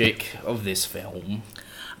logic of this film.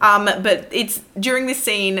 But it's during this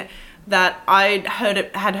scene that I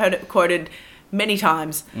had heard it quoted many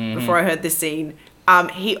times before I heard this scene.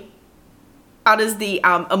 He utters the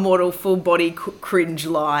immortal full body cringe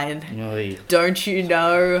line. Oy. Don't you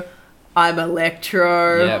know I'm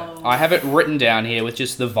Electro? Yep. I have it written down here with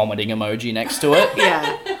just the vomiting emoji next to it.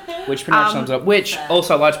 Yeah. Which pretty much sums up. Which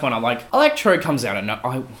also, I'd like to point out, Electro comes out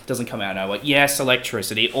of doesn't come out of nowhere. Yes,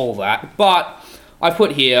 electricity, all that. But I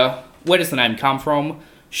put here, where does the name come from?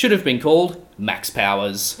 Should have been called Max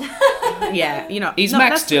Powers. Yeah, He's no,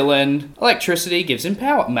 Max that's- Dillon. Electricity gives him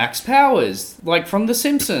power. Max Powers. Like from The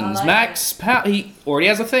Simpsons. I like Max Power. He already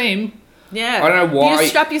has a theme. Yeah. I don't know You why-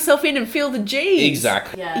 just strap yourself in and feel the G's.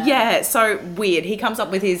 Exactly. Yeah, so weird. He comes up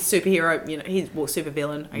with his superhero, his super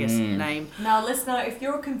villain, I guess, name. Now, listener, if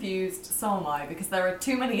you're confused, so am I, because there are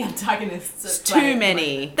too many antagonists. It's at play too at the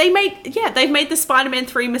many. moment. They've made the Spider-Man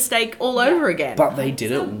 3 mistake all over again. But they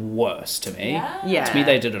did it worse to me. Yeah. To me,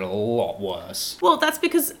 they did it a lot worse. Well, that's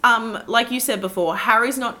because, like you said before,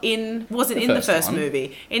 Harry's wasn't in the first one.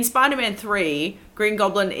 movie. In Spider-Man 3, Green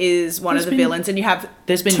Goblin is one There's of the been- villains, and you have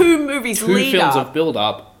There's been two movies two lead films up of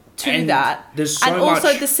build-up to that. There's so and also,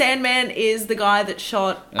 much. the Sandman is the guy that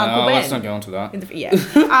shot Uncle Ben. Let's not go into that. In the,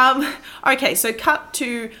 yeah. Okay, so cut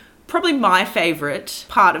to probably my favourite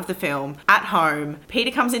part of the film. At home, Peter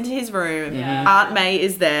comes into his room. Yeah. Aunt May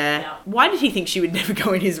is there. Yeah. Why did he think she would never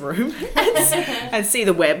go in his room and see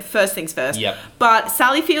the web? First things first. Yep. But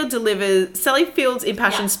Sally Field's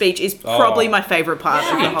impassioned Yeah. speech is probably my favourite part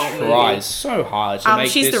of the whole movie. Tries so hard to make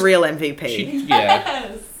She's this... the real MVP. Yeah.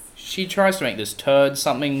 Yes. she tries to make this turd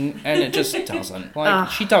something, and it just doesn't. Like,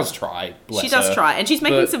 she does try, bless She does her. try, and she's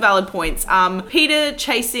making But- some valid points. Peter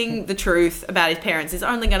chasing the truth about his parents is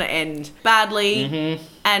only going to end badly,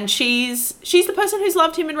 and she's the person who's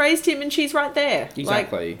loved him and raised him, and she's right there.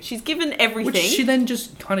 Exactly. Like, she's given everything. Which she then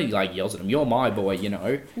just kind of like yells at him, "You're my boy," you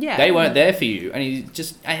know. Yeah. They weren't there for you, and he's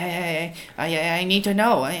just, I need to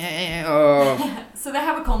know. Oh. So they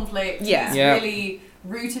have a conflict. Yeah. He's Yeah. really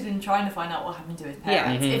rooted in trying to find out what happened to his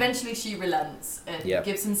parents. Mhm. Eventually she relents and Yep.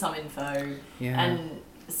 gives him some info. Yeah. And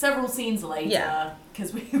several scenes later, Yeah.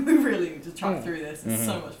 because we really need to track through this, it's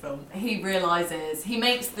so much film. He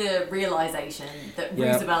makes the realization that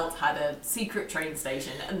Yeah. Roosevelt had a secret train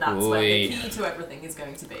station, and that's where the key to everything is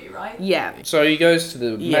going to be, right? Yeah. So he goes to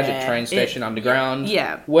the magic Yeah. train station underground,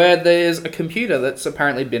 Yeah. where there's a computer that's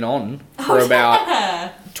apparently been on for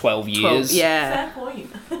about 12 years. Yeah. Fair point.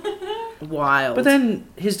 Wild. But then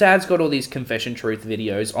his dad's got all these confession truth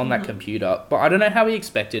videos on that computer, but I don't know how he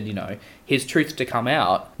expected, his truth to come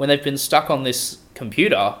out when they've been stuck on this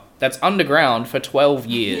computer that's underground for 12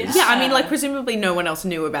 years. yeah, I mean, like, presumably no one else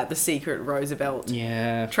knew about the secret Roosevelt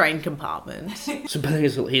Yeah. train compartment. So but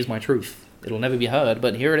here's my truth. It'll never be heard,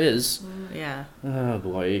 but here it is. Yeah. Oh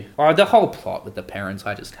boy. Oh, the whole plot with the parents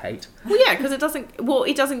I just hate. Well, yeah, because it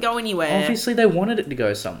doesn't go anywhere. Obviously they wanted it to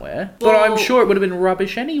go somewhere, but Well- I'm sure it would have been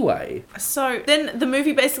rubbish anyway. So then the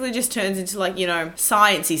movie basically just turns into, like,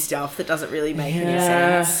 sciencey stuff that doesn't really make any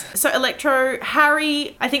Yeah. sense. So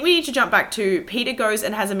Harry, I think we need to jump back to Peter goes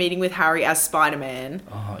and has a meeting with Harry as Spider-Man.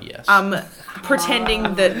 Oh yes.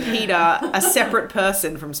 Pretending that Peter, a separate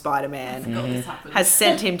person from Spider-Man, Forgot this happened. has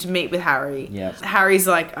sent him to meet with Harry. Yep. Harry's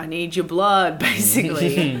like, I need your blood,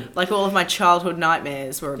 basically. Like all of my childhood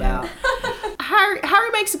nightmares were about.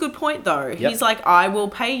 Harry makes a good point, though. Yep. He's like, I will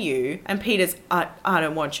pay you. And Peter's, I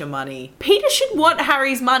don't want your money. Peter should want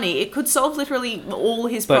Harry's money. It could solve literally all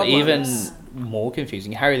his But problems. even more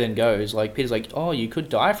confusing, Harry then goes, like, Peter's like, oh, you could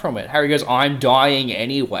die from it. Harry goes, I'm dying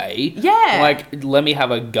anyway. Yeah. Like, let me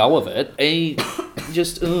have a go of it. And he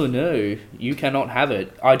just, oh no, you cannot have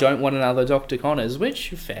it. I don't want another Dr. Connors, which,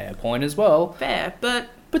 fair point as well. Fair, but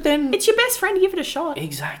then... it's your best friend. Give it a shot.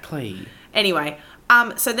 Exactly. Anyway,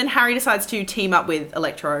 so then Harry decides to team up with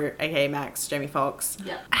Electro, aka Max, Jamie Foxx.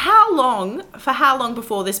 Yeah. How long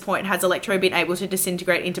before this point has Electro been able to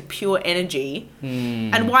disintegrate into pure energy?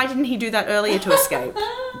 And why didn't he do that earlier to escape?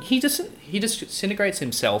 He just disintegrates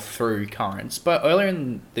himself through currents, but earlier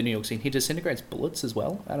in the New York scene, he disintegrates bullets as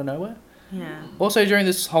well, out of nowhere. Yeah. Also, during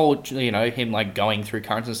this whole, him, like, going through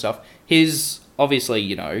currents and stuff, obviously,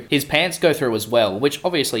 his pants go through as well, which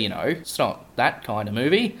obviously, it's not that kind of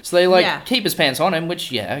movie. So they, like, keep his pants on him,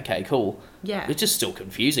 which, yeah, okay, cool. Yeah. It's just still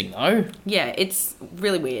confusing, though. Yeah, it's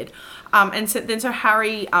really weird. And so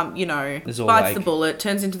Harry, It's all bites like- the bullet,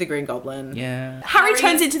 turns into the Green Goblin. Yeah. Harry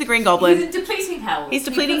turns into the Green Goblin. He's depleting health. He's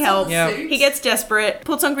depleting He puts on health. the Yeah. suit. He gets desperate,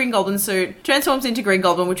 puts on Green Goblin suit, transforms into Green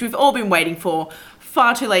Goblin, which we've all been waiting for.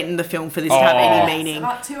 Far too late in the film for this to have any Yes, meaning.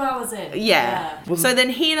 about 2 hours in. Yeah. So then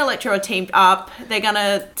he and Electro are teamed up. They're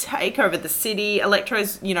gonna take over the city.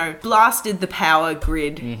 Electro's, blasted the power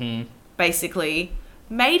grid, basically.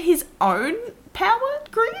 Made his own power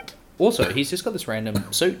grid? Also, he's just got this random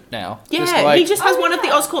suit now. Yeah, he just has one of the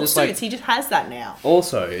Oscorp Just suits. like- He just has that now.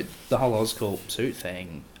 Also, the whole Oscorp suit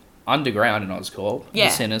thing. Underground in Oscorp, Yeah.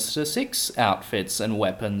 the Sinister Six outfits and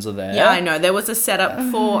weapons are there. Yeah, I know. There was a setup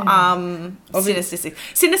for Sinister Six.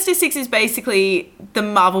 Sinister Six is basically the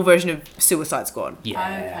Marvel version of Suicide Squad.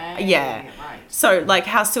 Yeah. Okay. Yeah. Right. So, like,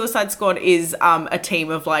 how Suicide Squad is a team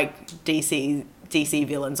of, like, DC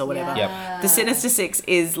villains or whatever. Yep. The Sinister Six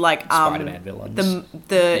is, like, Spider-Man villains.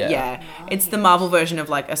 Yeah. It's the Marvel version of,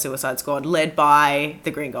 like, a Suicide Squad led by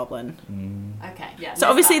the Green Goblin. Okay. Yeah. So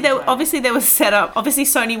obviously there was set up. Obviously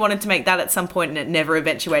Sony wanted to make that at some point, and it never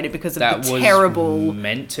eventuated because of That the was terrible.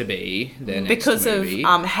 meant to be their next Because movie.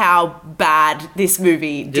 of how bad this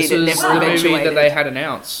movie did. This It was never the movie eventuated. that they had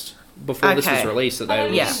announced before this was Okay. released that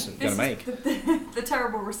they was going to make. The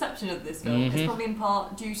terrible reception of this film is probably in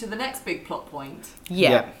part due to the next big plot point Yeah.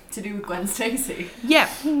 Yep. to do with Gwen Stacy. Yeah.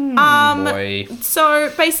 Boy.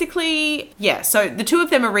 So basically, yeah. So the two of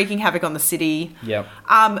them are wreaking havoc on the city. Yep.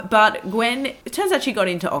 But Gwen, it turns out she got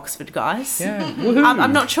into Oxford, guys. Yeah. Woohoo.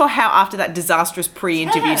 I'm not sure how after that disastrous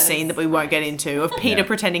pre-interview Yes. scene that we won't get into of Peter Yeah.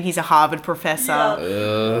 pretending he's a Harvard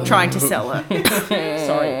professor trying to sell it.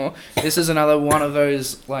 Sorry. This is another one of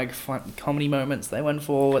those like fun comedy moments they went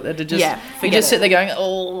for. That just Yeah, you forget just it. sit there going,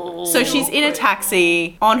 oh. So she's in a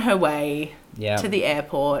taxi on her way to the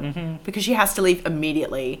airport because she has to leave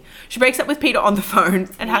immediately. She breaks up with Peter on the phone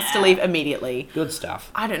and has to leave immediately. Good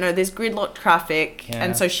stuff. I don't know, there's gridlock traffic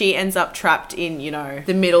and so she ends up trapped in,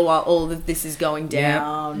 the middle while all of this is going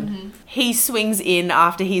down. He swings in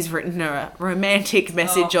after he's written a romantic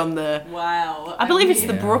message on the... Wow. I believe it's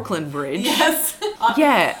the Brooklyn Bridge. Yes.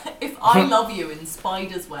 If I love you in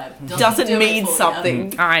Spider's Web doesn't do mean it for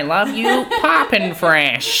something. I love you, poppin'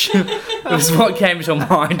 fresh. It was what came to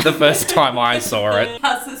mind the first time I saw it.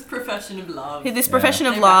 Has this profession of love. This profession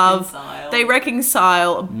of love. They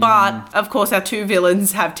reconcile, but of course our two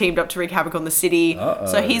villains have teamed up to wreak havoc on the city.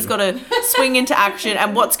 So he's got to swing into action.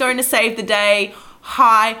 And what's going to save the day?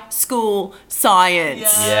 High school science.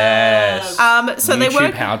 Yes. So they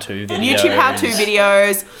work how-to videos. YouTube how-to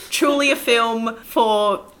videos. Truly a film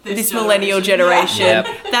for this millennial generation.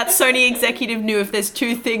 That Sony executive knew if there's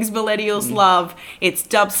two things millennials love, it's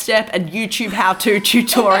dubstep and YouTube how-to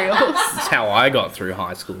tutorials. That's how I got through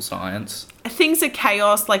high school science. Things are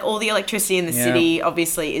chaos, like all the electricity in the city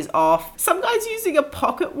obviously is off. Some guy's using a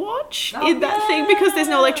pocket watch in that thing because there's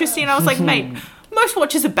no electricity, and I was like, mate, most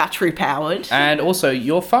watches are battery powered. And also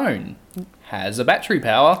your phone has a battery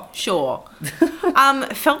power. Sure.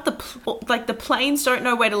 Felt the planes don't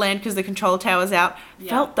know where to land because the control tower's out.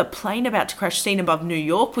 Felt the plane about to crash scene above New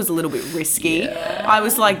York was a little bit risky. I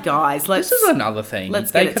was like, guys, This is another thing.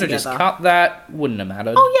 Let's they get it could have just together. cut that. Wouldn't have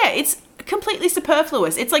mattered. Oh yeah, it's completely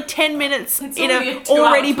superfluous. It's like 10 minutes It's in only a a 2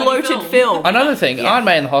 already hour bloated 20 film. Another thing, Iron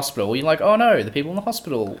Man in the hospital. You're like, oh no, the people in the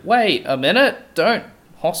hospital. Wait a minute, don't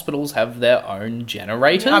hospitals have their own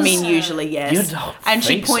generators? I mean, usually, yes. You don't And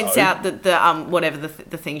she think points so. out that the whatever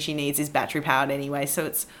the thing she needs is battery powered anyway, so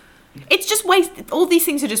it's just all these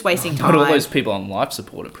things are just wasting time. But all those people on life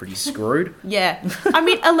support are pretty screwed. Yeah. I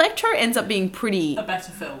mean, Electro ends up being pretty... A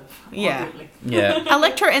better film. Yeah. Arguably. Yeah.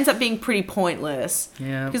 Electro ends up being pretty pointless.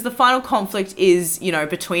 Yeah. Because the final conflict is,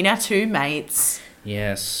 between our two mates,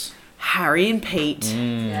 Yes. Harry and Pete.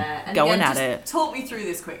 Yeah. And Going again, at just it. Talk me through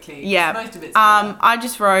this quickly. Yeah. Most of it's I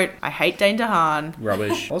just wrote, I hate Dane DeHaan.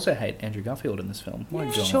 Rubbish. Also hate Andrew Garfield in this film. My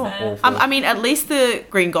God. Sure. Awful. I mean, at least the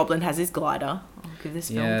Green Goblin has his glider. I'll give this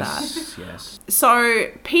film that. Yes. So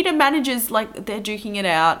Peter manages, they're duking it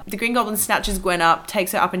out. The Green Goblin snatches Gwen up,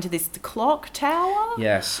 takes her up into the clock tower.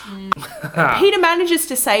 Yes. Peter manages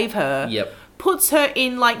to save her. Yep. Puts her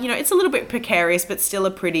in, it's a little bit precarious, but still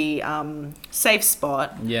a pretty safe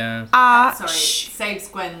spot. Yeah. saves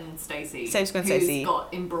Gwen Stacy. Saves Gwen who's Stacy.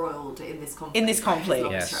 got embroiled in this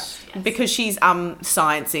conflict. Yes. Because she's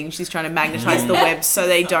sciencing. She's trying to magnetize the webs so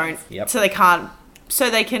they don't, so they can't. So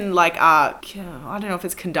they can, I don't know if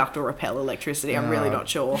it's conduct or repel electricity. I'm really not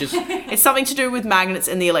sure. It's something to do with magnets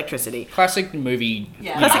and the electricity. Classic movie.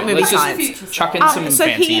 Classic movie let's science. just chuck in some so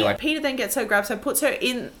fancy, Peter then gets her, grabs her, puts her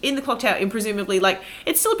in the clock tower in presumably,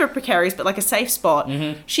 it's still a bit precarious, but a safe spot.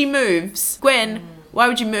 She moves. Gwen, why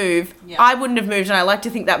would you move? Yeah. I wouldn't have moved, and I like to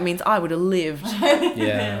think that means I would have lived.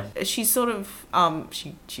 Yeah. She's sort of,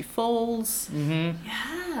 she falls.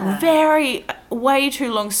 Yeah. Way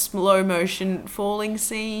too long slow motion falling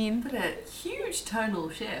scene. But a huge tonal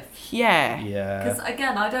shift. Yeah. Yeah. Because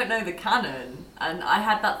again, I don't know the canon, and I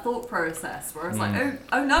had that thought process where I was like,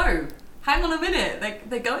 oh no, hang on a minute,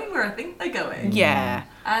 they're going where I think they're going. Yeah.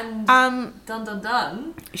 And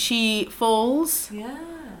dun. She falls. Yeah.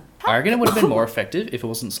 I reckon it would have been more effective if it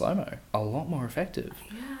wasn't slow-mo. A lot more effective.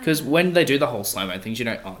 Because when they do the whole slow-mo things,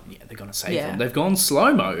 they're going to save them. They've gone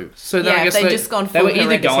slow-mo. So then I guess they've just gone they full were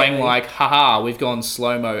either going Hereditary. haha, we've gone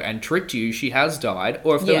slow-mo and tricked you, she has died.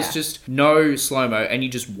 Or if there was just no slow-mo and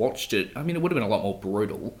you just watched it, I mean, it would have been a lot more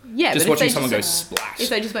brutal. Yeah, just but if watching they someone just- go splat. If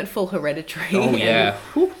they just went full Hereditary. Oh, yeah.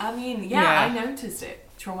 I mean, Yeah. I noticed it.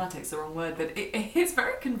 Traumatic's the wrong word, but it's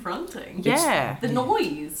very confronting. Yeah. The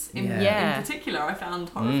noise in particular I found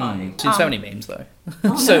horrifying. Seen so many memes though.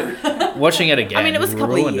 So watching it again. I mean, it was a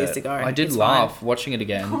couple of ruined years it. ago. I did It's laugh watching it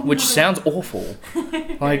again, which sounds awful.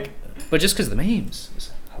 But just because of the memes,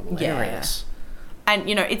 it's hilarious. And,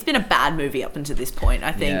 it's been a bad movie up until this point,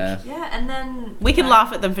 I think. Yeah. Yeah, and then We can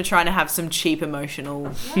laugh at them for trying to have some cheap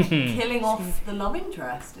emotional... killing off the love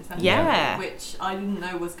interest, essentially. Yeah. Which I didn't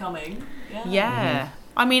know was coming. Yeah. Yeah.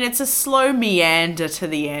 I mean, it's a slow meander to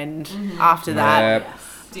the end after that. Yep. Yes.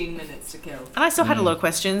 15 minutes to kill. And I still had a lot of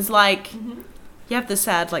questions, you have the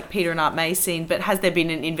sad, Peter and Aunt May scene, but has there been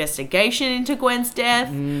an investigation into Gwen's death?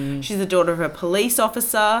 She's the daughter of a police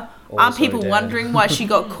officer. Aren't Also people dead. wondering why she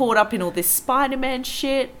got caught up in all this Spider-Man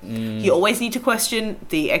shit? You always need to question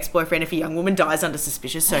the ex-boyfriend if a young woman dies under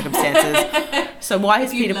suspicious circumstances. So why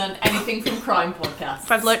has If you've Peter... learned anything from crime podcasts.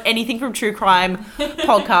 If I've learned anything from true crime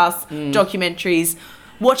podcasts, documentaries,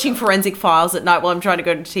 watching Forensic Files at night while I'm trying to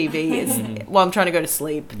go to TV. While I'm trying to go to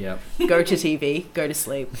sleep. Yep. Go to TV, go to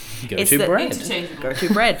sleep. Go It's to the- bread. Interchangeable. Go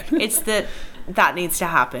to bread. It's that needs to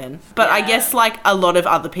happen. But I Yeah. guess like a lot of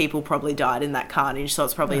other people probably died in that carnage, so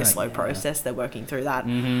it's probably a slow yeah. process. They're working through that.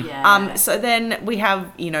 Yeah. So then we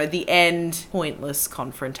have, the end pointless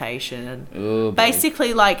confrontation. Oh, boy.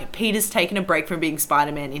 Basically, like, Peter's taken a break from being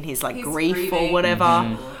Spider-Man in his, like, He's grief or grieving.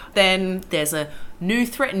 whatever. Then there's a new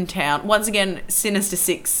threat in town. Once again, Sinister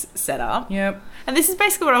Six setup. Yep. And this is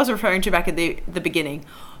basically what I was referring to back at the beginning.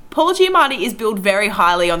 Paul Giamatti is billed very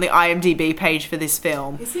highly on the IMDb page for this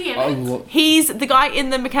film. Is he in Oh, it? look. He's the guy in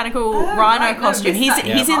the mechanical rhino right, no, costume. missed that.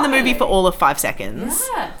 He's in the movie for all of 5 seconds.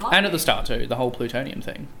 Yeah. And at the start too, the whole plutonium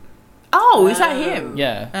thing. Oh, is that him?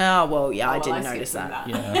 Yeah. Oh, well, yeah, I Well, didn't skipped notice through that.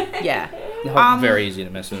 Yeah. Yeah. The whole, very easy to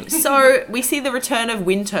mess with. So we see the return of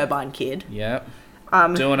Wind Turbine Kid Yep.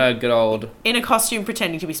 Um, Doing a good old, in a costume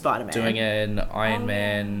pretending to be Spider-Man. doing an Iron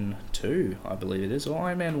Man 2, I believe it is, or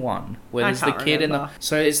Iron Man 1. Where I there's the can't kid in the... remember.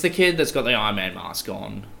 So it's the kid that's got the Iron Man mask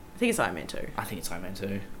on. I think it's Iron Man 2. I think it's Iron Man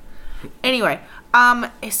 2. Anyway,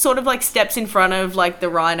 he sort of like steps in front of like the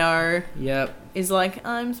rhino, Yep. is like,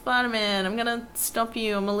 I'm Spider-Man, I'm gonna stop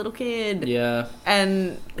you, I'm a little kid. Yeah.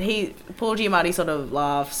 And Paul Giamatti sort of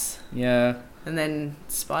laughs, Yeah. and then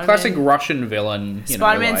Spider-Man... Classic Russian villain, you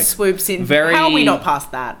Spider-Man know, like... swoops in. very- How are we not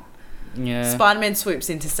past that? Yeah. Spider-Man swoops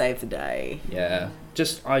in to save the day. Yeah.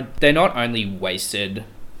 They not only wasted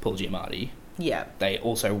Paul Giamatti, Yeah. they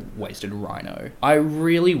also wasted Rhino. I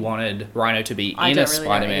really wanted Rhino to be I in don't a really know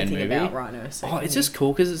Spider-Man anything movie. about Rhino. So Oh, it's just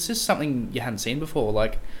cool because it's just something you hadn't seen before.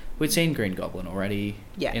 Like, we'd seen Green Goblin already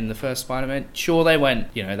Yeah. in the first Spider-Man. Sure, they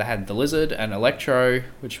went, they had the Lizard and Electro,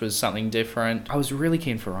 which was something different. I was really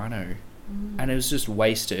keen for Rhino. And it was just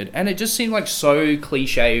wasted. And it just seemed like so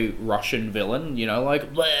cliche Russian villain,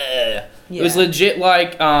 like, bleh. It was Yeah. legit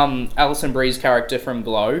like Alison Brie's character from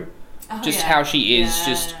Glow. Oh, Just yeah. how she is, Yeah.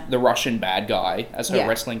 just the Russian bad guy as her Yeah.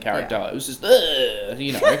 wrestling character. Yeah. It was just,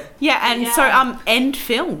 ugh. Yeah, and so Yeah. end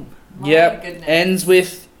film. My Yep. goodness. Ends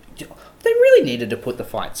with. They really needed to put the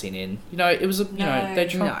fight scene in. It was No. they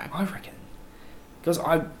tried. No. I reckon. Because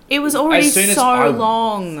It was already As soon as so I-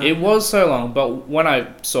 long. it was so long, but when I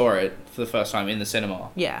saw it for the first time in the cinema,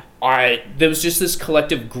 Yeah. there was just this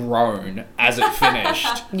collective groan as it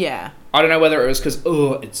finished. Yeah. I don't know whether it was because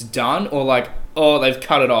it's done or like they've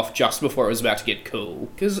cut it off just before it was about to get cool.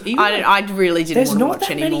 Because I really didn't there's want to not watch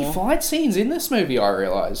that anymore. many fight scenes in this movie. I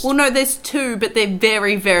realized. Well, no, there's 2, but they're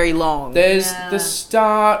very, very long. There's Yeah. the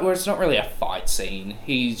start where it's not really a fight scene.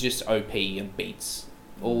 He's just OP and beats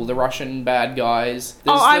all the Russian bad guys.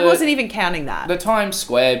 There's I the- wasn't even counting that. the Times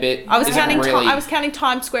Square bit. I was isn't counting. really. I was counting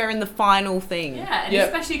Times Square in the final thing. Yeah, and Yeah,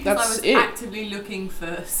 especially because I that's was it. actively looking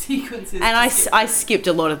for sequences. And to I skip. skipped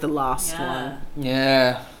a lot of the last Yeah. one.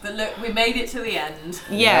 Yeah. But look, we made it to the end.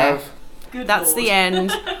 Yeah, Good that's Lord. the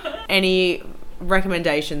end. Any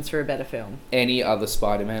recommendations for a better film? Any other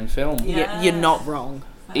Spider-Man film, Yeah. You're not wrong.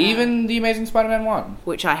 even the Amazing Spider-Man 1.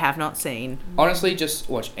 Which I have not seen. Honestly, just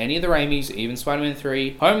watch any of the Raimis, even Spider-Man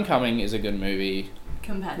 3. Homecoming is a good movie.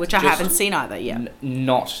 Compared Which to I Just- haven't seen either yet.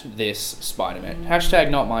 Not this Spider-Man. Hashtag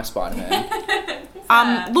not my Spider-Man.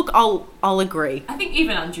 Look, I'll agree. I think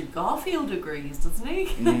even Andrew Garfield agrees, doesn't he?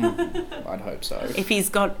 I'd hope so. If he's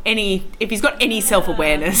got any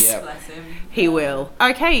self-awareness, Yeah. Bless him. he will.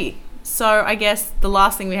 Okay, so I guess the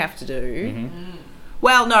last thing we have to do. Mm-hmm.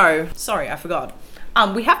 Well, no, sorry, I forgot.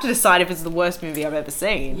 We have to decide if it's the worst movie I've ever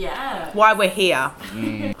seen. Yeah. Why we're here.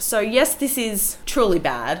 So yes, this is truly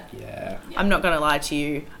bad. Yeah. I'm not gonna lie to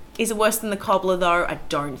you. Is it worse than The Cobbler though? I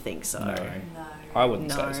don't think so. No. No. I wouldn't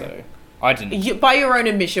No. say so. I didn't. By your own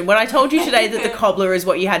admission, when I told you today that The Cobbler is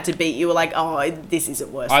what you had to beat, you were like, "Oh, this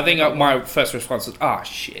isn't worse." I than think The Cobbler." my first response was,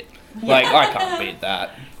 shit. Like, I can't beat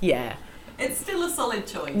that. Yeah. It's still a solid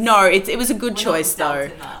choice. No, it was a good We're not choice though.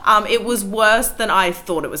 doubting that. It was worse than I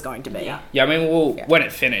thought it was going to be. Yeah. Yeah, I mean, well, Yeah. when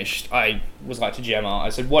it finished, I was like to Gemma, I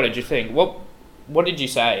said, what did you think? What did you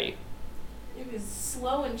say? It was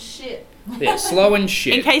slow and shit. Yeah, slow and In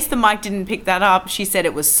shit. case the mic didn't pick that up, she said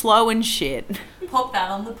it was slow and shit. Pop that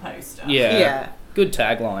on the poster. Yeah. Good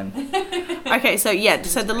tagline. Okay, so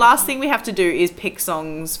the last thing we have to do is pick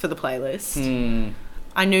songs for the playlist.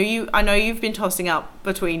 I know you've been tossing up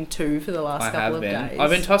between 2 for the last I couple have of been. days. I've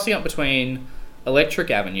been tossing up between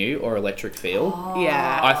Electric Avenue or Electric Field.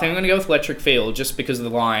 Yeah. I think I'm going to go with Electric Field just because the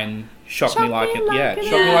line shocked me like an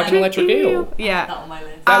an electric eel. That Yeah. on my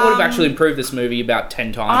list. That would have actually improved this movie about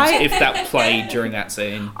 10 times I- if that played during that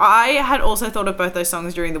scene. I had also thought of both those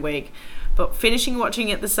songs during the week, but finishing watching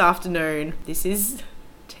it this afternoon, this is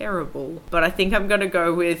terrible. But I think I'm going to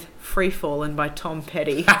go with Free Fallin' by Tom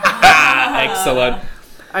Petty. Excellent.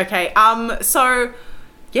 Okay, so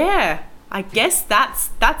yeah, I guess that's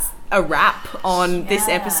a wrap on this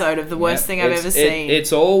episode of the worst thing I've ever seen.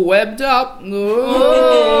 It's all webbed up.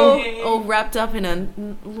 All wrapped up in a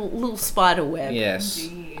little spider web. Yes.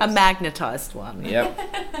 Indeed. A magnetized one. Yep.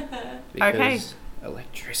 Okay. Because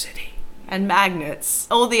electricity. And magnets.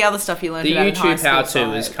 All the other stuff you learned The about in high YouTube school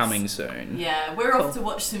how-to is science. coming soon. Yeah, we're Cool. off to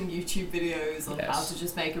watch some YouTube videos on Yes. how to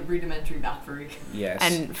just make a rudimentary battery. Yes.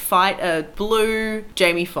 And fight a blue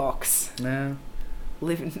Jamie Foxx. No.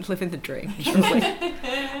 Live in the dream, truly.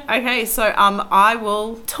 Okay, so I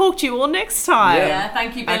will talk to you all next time. Yeah,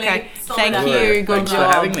 thank you, Billy. Okay, Solid thank effort. you. Good Thanks job.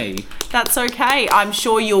 for having me. That's okay. I'm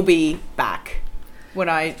sure you'll be back At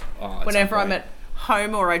whenever some I'm point. at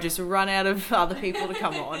home or I just run out of other people to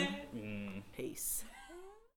come on.